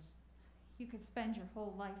connections. You could spend your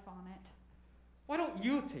whole life on it. Why don't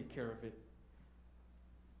you take care of it?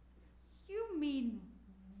 You mean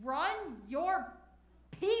run your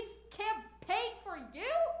peace campaign for you?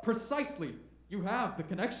 Precisely. You have the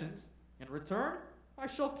connections. In return, I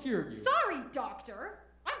shall cure you. Sorry, doctor.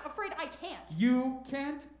 I'm afraid I can't. You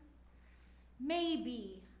can't?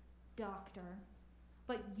 Maybe, doctor.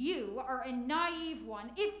 But you are a naive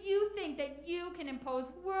one if you think that you can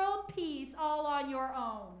impose world peace all on your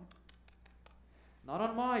own. Not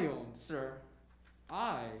on my own, sir.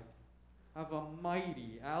 I have a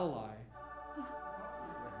mighty ally.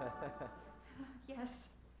 Yes.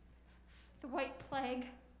 The White Plague.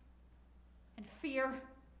 And fear.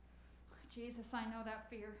 Jesus, I know that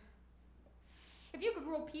fear. If you could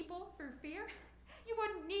rule people through fear, you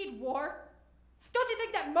wouldn't need war. Don't you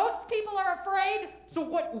think that most people are afraid? So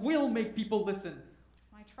what will make people listen?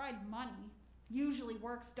 I tried money. Usually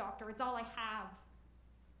works, doctor. It's all I have.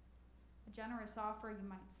 A generous offer, you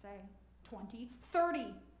might say. 20, 30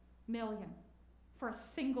 million for a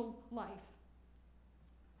single life.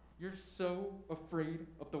 You're so afraid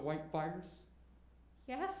of the white virus?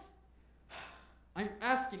 Yes? I'm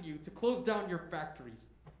asking you to close down your factories.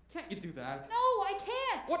 Can't you do that? No, I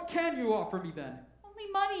can't. What can you offer me then? Only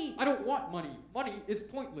money. I don't want money. Money is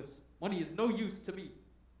pointless. Money is no use to me.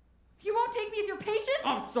 You won't take me as your patient?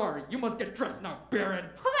 I'm sorry. You must get dressed now, Baron.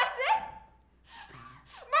 Oh, that's it?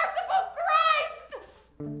 Merciful Christ!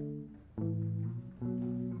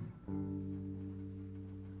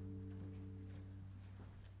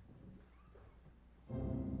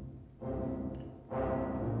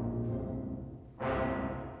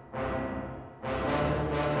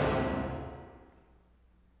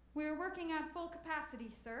 We're working at full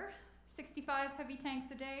capacity, sir. 65 heavy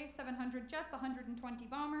tanks a day, 700 jets, 120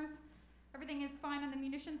 bombers. Everything is fine on the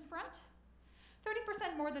munitions front.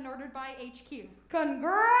 30% more than ordered by HQ.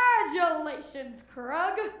 Congratulations,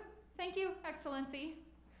 Krug! Thank you, Excellency.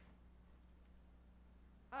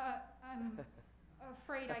 I'm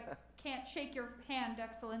afraid I can't shake your hand,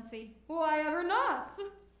 Excellency. Why ever not?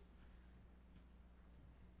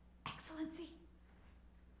 Excellency,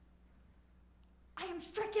 I am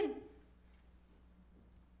stricken.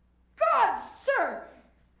 God, sir!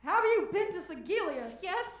 Have you been to Segelius?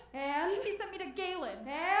 Yes. And? He sent me to Galen.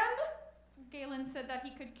 And? Galen said that he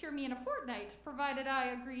could cure me in a fortnight, provided I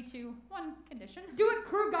agree to one condition. Do it,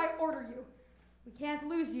 Krug, I order you. We can't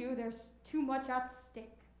lose you. There's too much at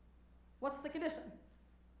stake. What's the condition?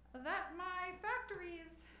 That my factories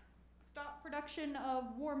stop production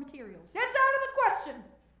of war materials. It's out of the question.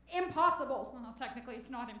 Impossible. Well, technically it's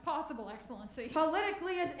not impossible, Excellency.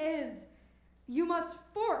 Politically it is. You must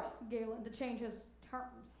force Galen to change his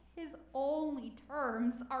terms. His only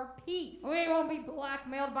terms are peace. We won't be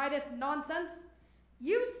blackmailed by this nonsense.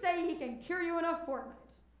 You say he can cure you in a fortnight.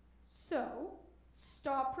 So,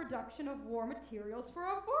 stop production of war materials for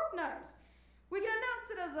a fortnight. We can announce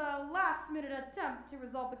it as a last-minute attempt to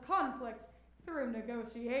resolve the conflict through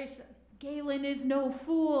negotiation. Galen is no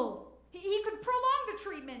fool. He could prolong the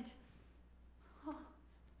treatment. Oh,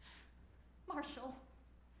 Marshal,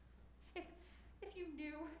 if you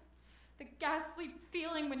knew the ghastly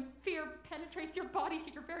feeling when fear penetrates your body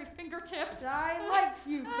to your very fingertips. I like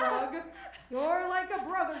you, Krug. You're like a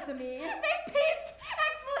brother to me. Make peace,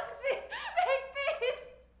 Excellency! Make peace!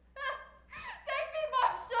 Save me,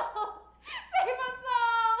 Marshal! Save us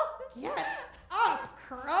all! Get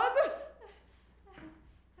Krug?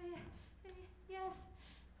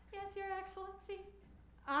 Yes, Your Excellency.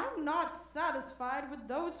 I'm not satisfied with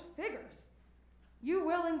those figures. You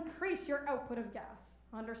will increase your output of gas.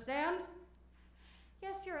 Understand?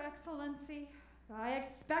 Yes, Your Excellency. I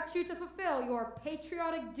expect you to fulfill your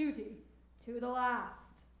patriotic duty to the last.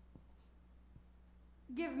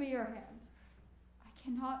 Give me your hand. I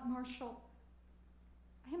cannot, Marshal.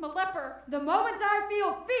 I am a leper. The moment I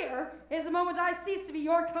feel fear is the moment I cease to be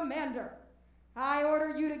your commander. I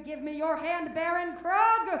order you to give me your hand, Baron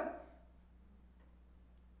Krug.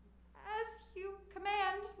 As you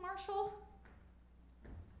command, Marshal.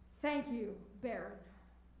 Thank you, Baron.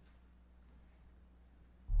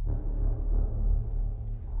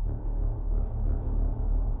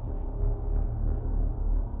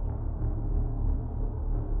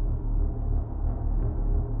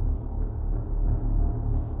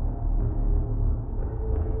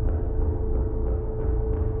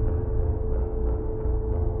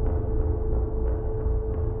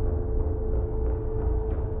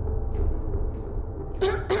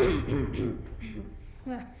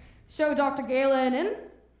 Show Dr. Galen in.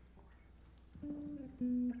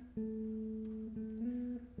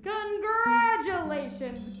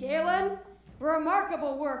 Congratulations, Galen.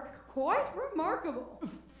 Remarkable work. Quite remarkable.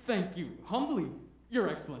 Thank you, humbly, Your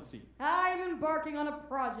Excellency. I'm embarking on a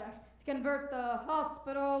project to convert the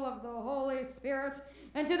Hospital of the Holy Spirit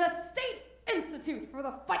into the State Institute for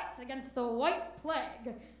the fight against the White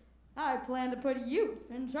Plague. I plan to put you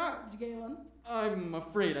in charge, Galen. I'm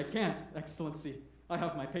afraid I can't, Excellency. I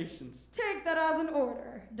have my patients. Take that as an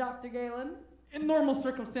order, Dr. Galen. In normal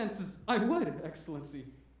circumstances, I would, Excellency.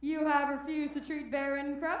 You have refused to treat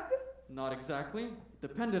Baron Krug? Not exactly.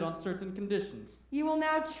 Depended on certain conditions. You will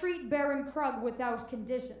now treat Baron Krug without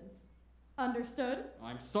conditions. Understood?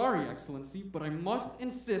 I'm sorry, Excellency, but I must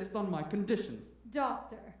insist on my conditions.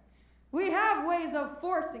 Doctor, we have ways of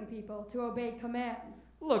forcing people to obey commands.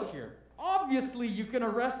 Look here. Obviously, you can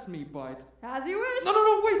arrest me, but... As you wish.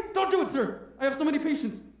 No, wait! Don't do it, sir! I have so many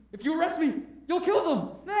patients. If you arrest me, you'll kill them!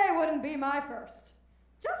 They wouldn't be my first.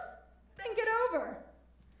 Just think it over.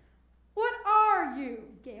 What are you,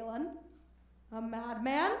 Galen? A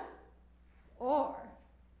madman? Or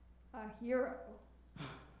a hero?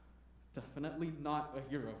 Definitely not a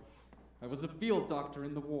hero. I was a field doctor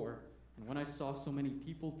in the war, and when I saw so many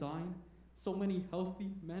people dying, so many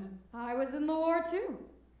healthy men... I was in the war, too.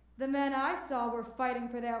 The men I saw were fighting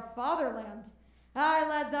for their fatherland. I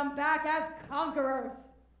led them back as conquerors.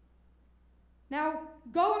 Now,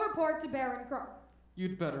 go and report to Baron Krug.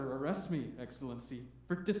 You'd better arrest me, Excellency,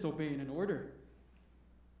 for disobeying an order.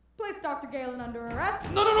 Place Dr. Galen under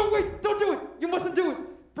arrest. No, wait! Don't do it! You mustn't do it!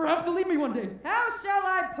 Perhaps you'll leave me one day. How shall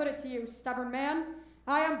I put it to you, stubborn man?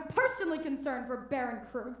 I am personally concerned for Baron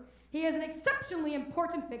Krug. He is an exceptionally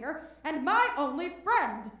important figure and my only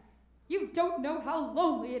friend. You don't know how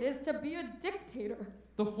lonely it is to be a dictator.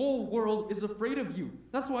 The whole world is afraid of you.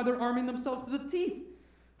 That's why they're arming themselves to the teeth.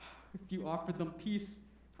 If you offered them peace,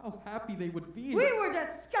 how happy they would be. We were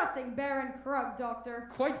discussing Baron Krug, Doctor.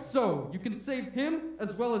 Quite so. You can save him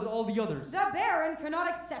as well as all the others. The Baron cannot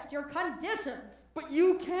accept your conditions. But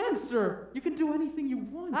you can, sir. You can do anything you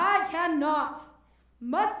want. I cannot.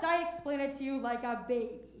 Must I explain it to you like a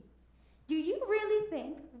baby? Do you really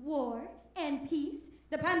think war and peace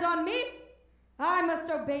depend on me? I must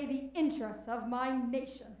obey the interests of my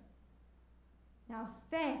nation. Now,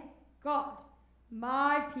 thank God,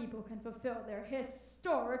 my people can fulfill their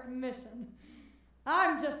historic mission.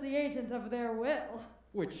 I'm just the agent of their will.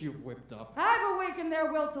 Which you've whipped up. I've awakened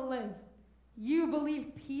their will to live. You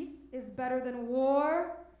believe peace is better than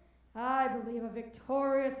war? I believe a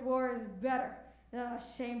victorious war is better than a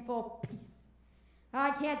shameful peace.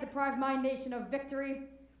 I can't deprive my nation of victory.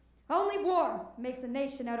 Only war makes a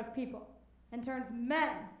nation out of people and turns men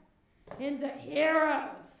into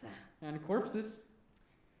heroes. And corpses.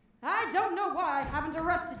 I don't know why I haven't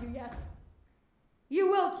arrested you yet. You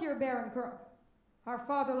will cure Baron Krug. Our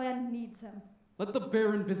fatherland needs him. Let the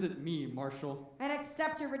Baron visit me, Marshal. And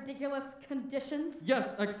accept your ridiculous conditions?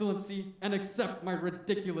 Yes, Excellency, and accept my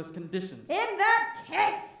ridiculous conditions. In that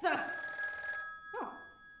case... Oh.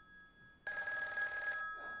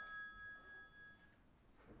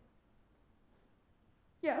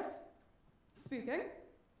 Yes, speaking.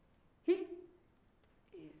 He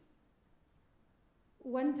is...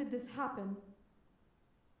 When did this happen?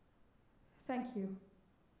 Thank you.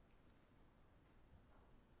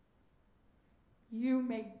 You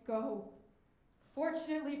may go.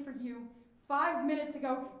 Fortunately for you, 5 minutes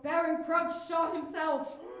ago, Baron Krug shot himself.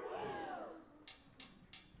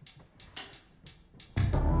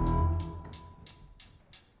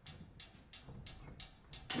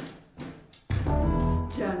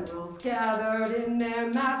 gathered in their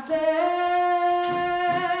masses,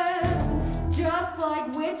 just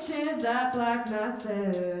like witches at black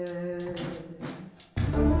masses.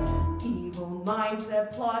 Evil minds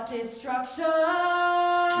that plot destruction,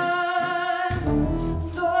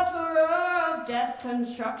 sorcerer of death's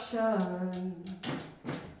construction.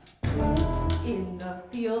 In the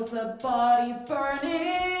fields, the bodies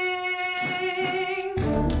burning,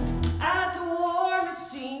 as the war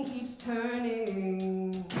machine keeps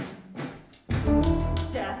turning.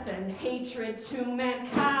 Death and hatred to mankind,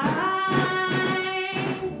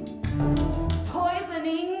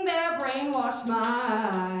 poisoning their brainwashed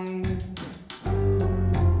mind.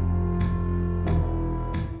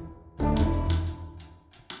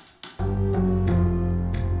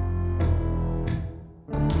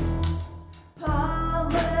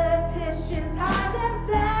 Politicians hide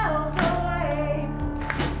themselves away.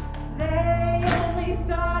 They only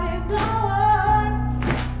started the war.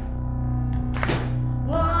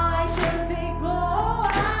 Why should they go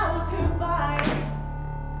out to fight?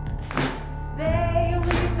 They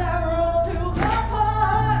leave their role to the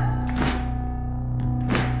court.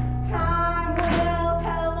 Time will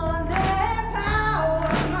tell on their power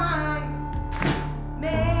of mind,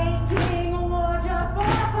 making a war just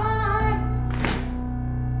for fun,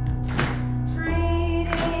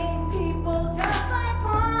 treating people just like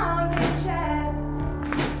pawns in chess.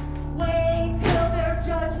 Wait till their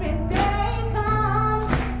judgment day comes.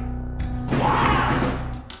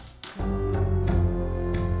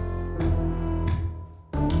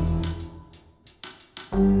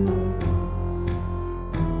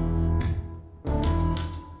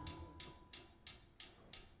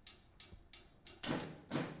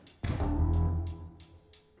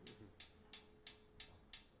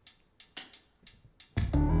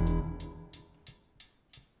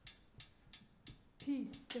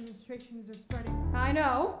 Peace demonstrations are spreading. I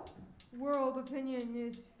know. World opinion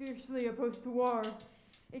is fiercely opposed to war.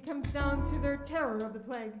 It comes down to their terror of the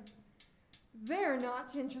plague. They're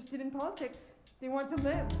not interested in politics. They want to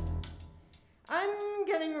live. I'm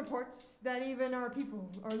getting reports that even our people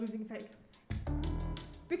are losing faith.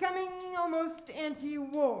 Becoming almost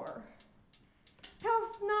anti-war.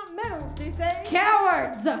 Health not medals, they say.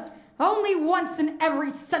 Cowards! Only once in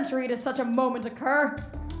every century does such a moment occur.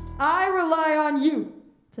 I rely on you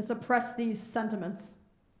to suppress these sentiments.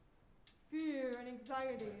 Fear and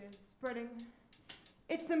anxiety is spreading.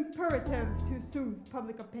 It's imperative to soothe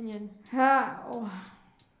public opinion. How?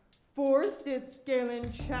 Force this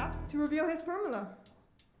Galen chap to reveal his formula.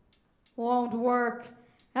 Won't work.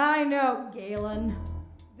 I know, Galen.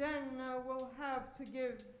 Then we'll have to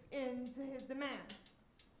give in to his demands.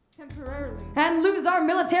 Temporarily. And lose our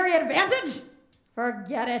military advantage?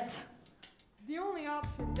 Forget it. The only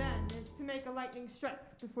option then is to make a lightning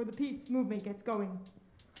strike before the peace movement gets going.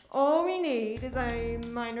 All we need is a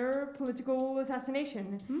minor political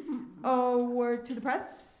assassination. A word to the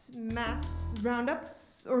press, mass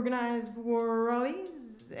roundups, organized war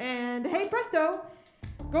rallies, and hey presto,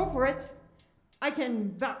 go for it. I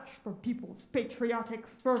can vouch for people's patriotic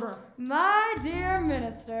fervor. My dear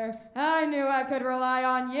minister, I knew I could rely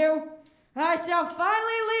on you. I shall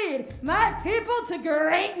finally lead my people to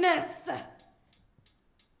greatness.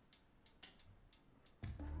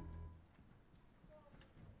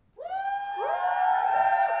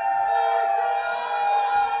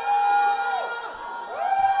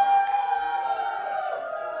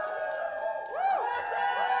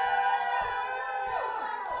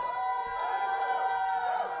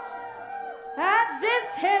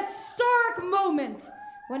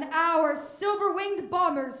 When our silver-winged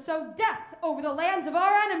bombers sow death over the lands of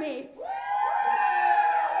our enemy,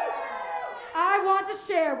 I want to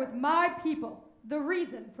share with my people the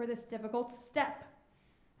reason for this difficult step.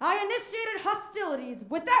 I initiated hostilities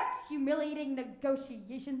without humiliating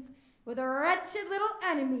negotiations with a wretched little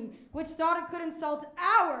enemy which thought it could insult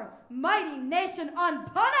our mighty nation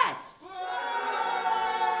unpunished,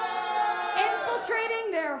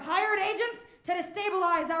 infiltrating their hired agents to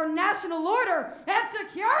destabilize our national order and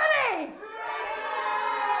security!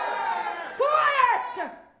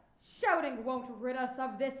 Quiet! Shouting won't rid us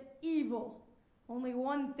of this evil. Only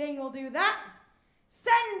one thing will do that.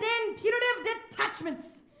 Send in punitive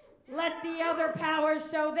detachments. Let the other powers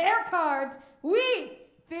show their cards. We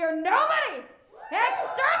fear nobody.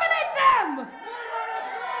 Exterminate them!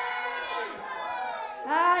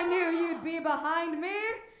 I knew you'd be behind me.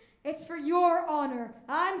 It's for your honor.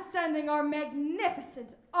 I'm sending our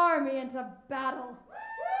magnificent army into battle.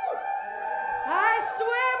 I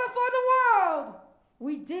swear before the world,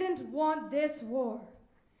 we didn't want this war,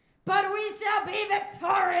 but we shall be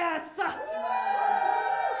victorious.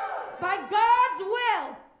 By God's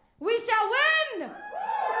will, We shall win!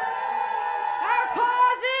 Our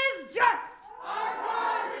cause is just! Our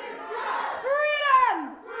cause is just!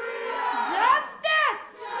 Freedom! Freedom!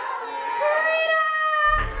 Justice!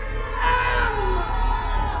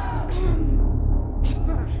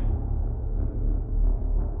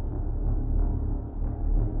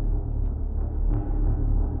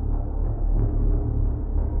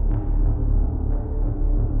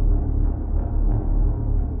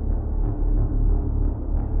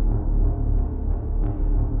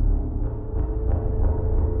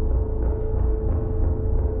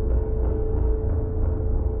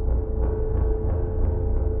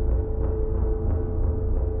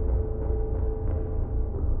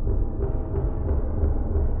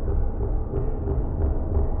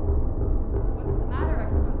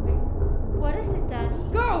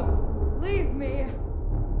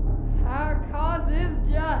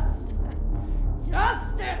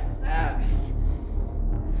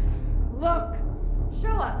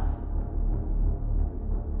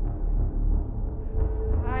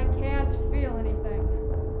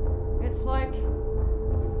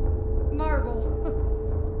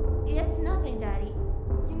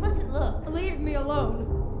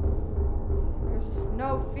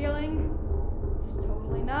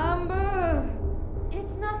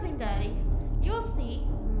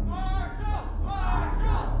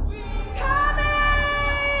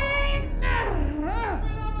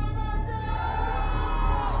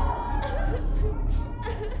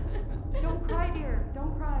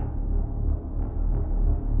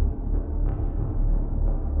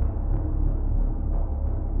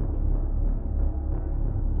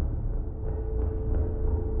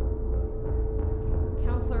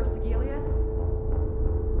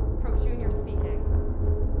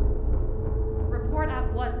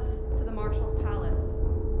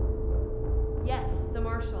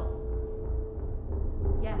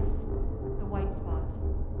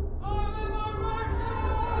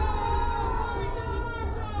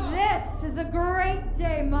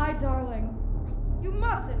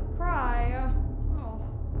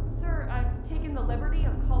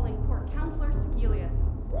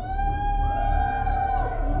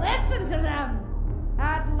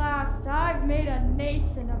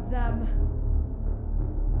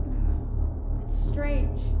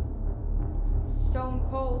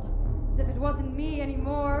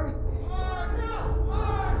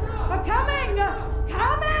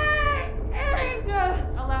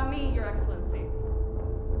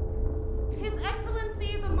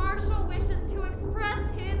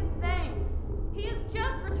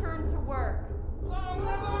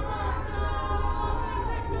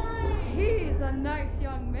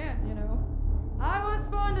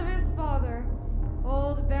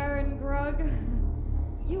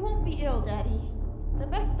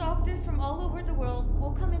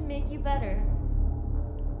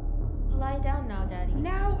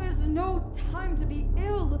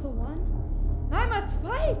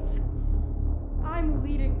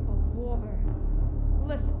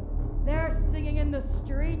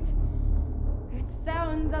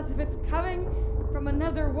 As if it's coming from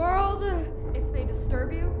another world. If they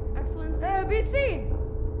disturb you, Excellency? Be seen!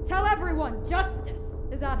 Tell everyone justice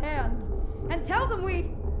is at hand. And tell them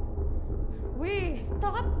we...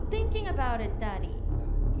 Stop thinking about it, Daddy.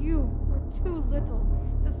 You were too little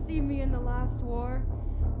to see me in the last war,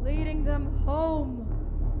 leading them home.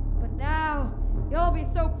 But now, you'll be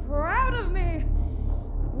so proud of me.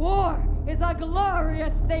 War is a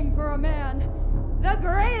glorious thing for a man. The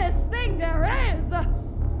greatest thing there is.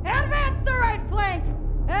 Advance the right flank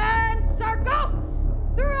and circle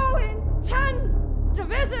through in 10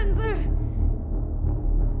 divisions.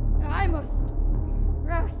 I must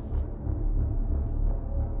rest.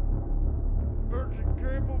 Urgent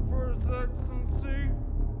cable for His Excellency.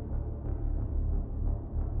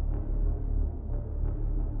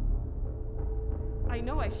 I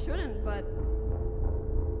know I shouldn't, but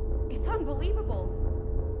it's unbelievable.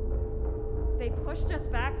 They pushed us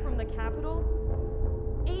back from the capital.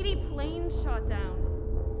 80 planes shot down.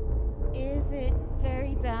 Is it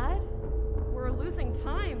very bad? We're losing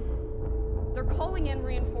time. They're calling in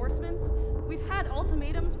reinforcements. We've had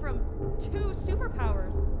ultimatums from 2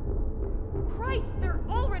 superpowers. Christ, they're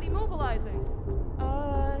already mobilizing.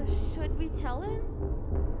 Should we tell him?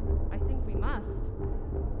 I think we must.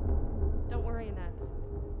 Don't worry, Annette.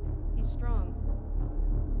 He's strong.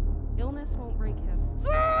 Illness won't break him.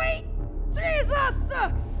 Sweet Jesus!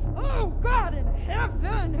 Oh, God in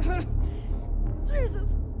heaven!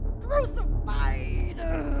 Jesus crucified!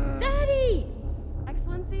 Daddy!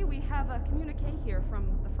 Excellency, we have a communique here from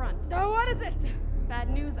the front. Oh, what is it? Bad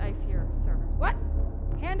news, I fear, sir. What?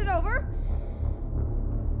 Hand it over.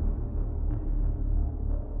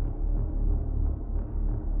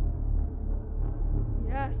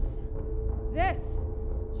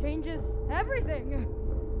 changes everything.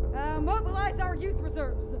 Mobilize our youth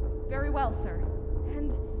reserves. Very well, sir.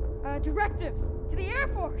 And directives to the Air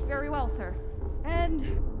Force. Very well, sir. And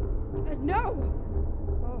no.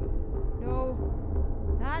 Oh,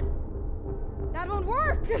 no. That won't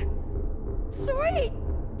work. Sweet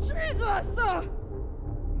Jesus!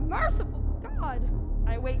 Merciful God.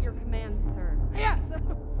 I await your command, sir. Yes.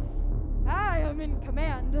 I am in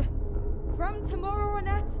command. From tomorrow,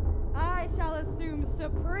 Annette, I shall assume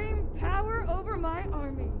supreme power over my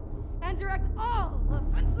army and direct all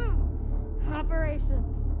offensive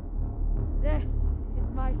operations. This is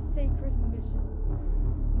my sacred mission.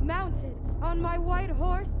 Mounted on my white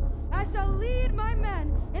horse, I shall lead my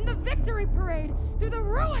men in the victory parade through the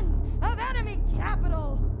ruins of enemy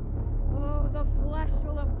capital. Oh, the flesh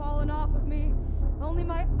will have fallen off of me. Only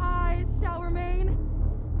my eyes shall remain.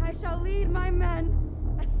 I shall lead my men,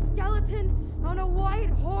 a skeleton on a white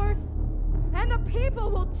horse, and the people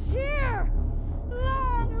will cheer.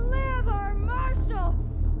 Long live our Marshal!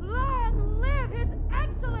 Long live His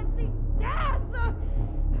Excellency Death!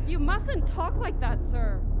 You mustn't talk like that,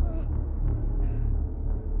 sir.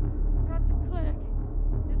 At the clinic,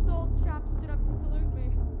 this old chap stood up to salute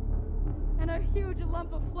me, and a huge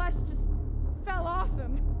lump of flesh just fell off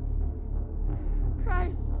him.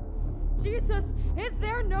 Christ, Jesus, is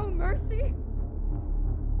there no mercy?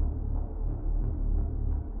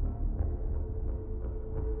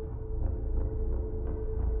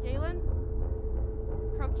 Galen?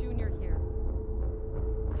 Crook Jr. here.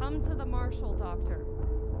 Come to the Marshal, Doctor.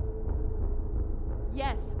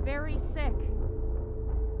 Yes, very sick.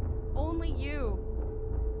 Only you.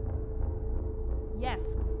 Yes,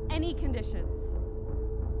 any conditions.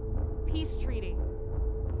 Peace treaty.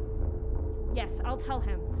 Yes, I'll tell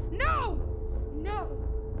him. No! No!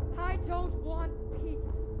 I don't want peace.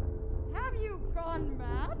 Have you gone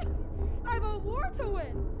mad? I've a war to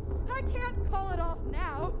win. I can't call it off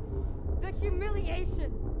now. The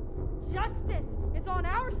humiliation. Justice is on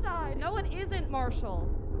our side. No, it isn't, Marshal.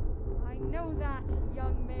 I know that,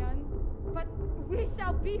 young man. But we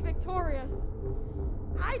shall be victorious.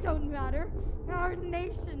 I don't matter. Our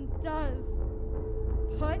nation does.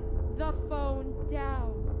 Put the phone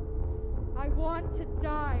down. I want to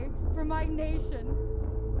die for my nation.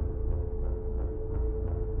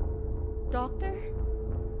 Doctor?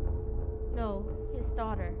 No, his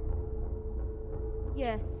daughter.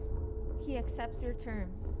 Yes, he accepts your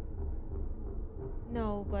terms.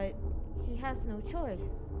 No, but he has no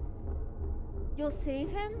choice. You'll save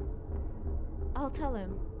him? I'll tell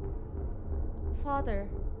him. Father,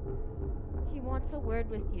 he wants a word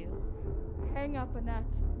with you. Hang up, Annette.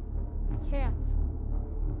 I can't.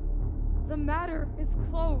 The matter is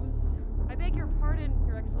closed. I beg your pardon,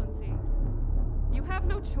 Your Excellency. You have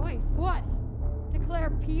no choice. What?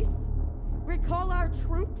 Declare peace? Recall our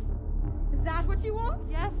troops? Is that what you want?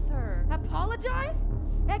 Yes, sir. Apologize?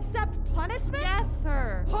 Accept punishment? Yes,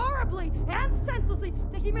 sir. Horribly and senselessly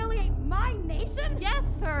to humiliate my nation? Yes,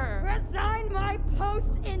 sir. Resign my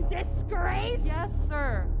post in disgrace? Yes,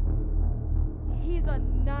 sir. He's a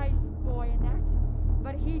nice boy, Annette,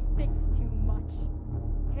 but he thinks too much.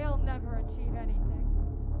 He'll never achieve anything.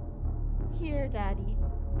 Here, Daddy.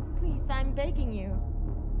 Please, I'm begging you.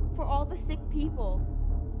 For all the sick people.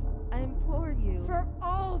 I implore you. For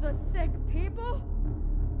all the sick people?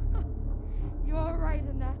 You're right,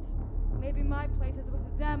 Annette. Maybe my place is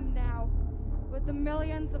with them now. With the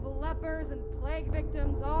millions of lepers and plague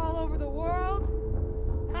victims all over the world.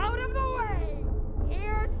 Out of the way!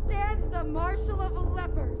 Here stands the Marshal of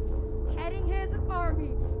Lepers, heading his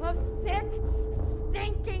army of sick,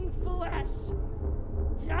 stinking flesh.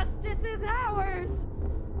 Justice is ours.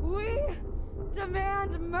 We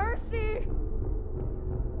demand mercy.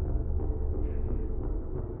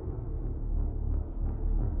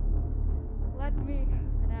 Let me,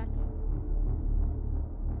 Annette.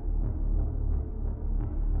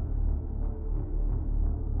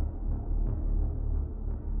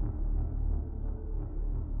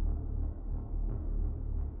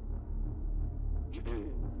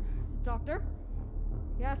 Doctor?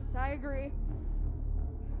 Yes, I agree.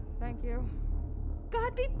 Thank you.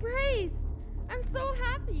 God be praised! I'm so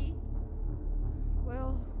happy.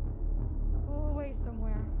 Well, go away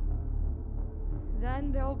somewhere.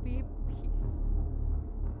 Then there'll be peace.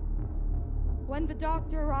 When the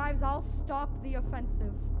doctor arrives, I'll stop the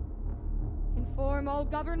offensive. Inform all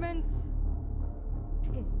governments.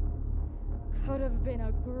 Pity. Could have been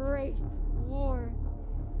a great war.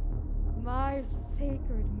 My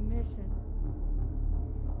sacred mission.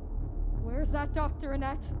 Where's that Dr.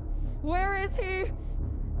 Annette? Where is he?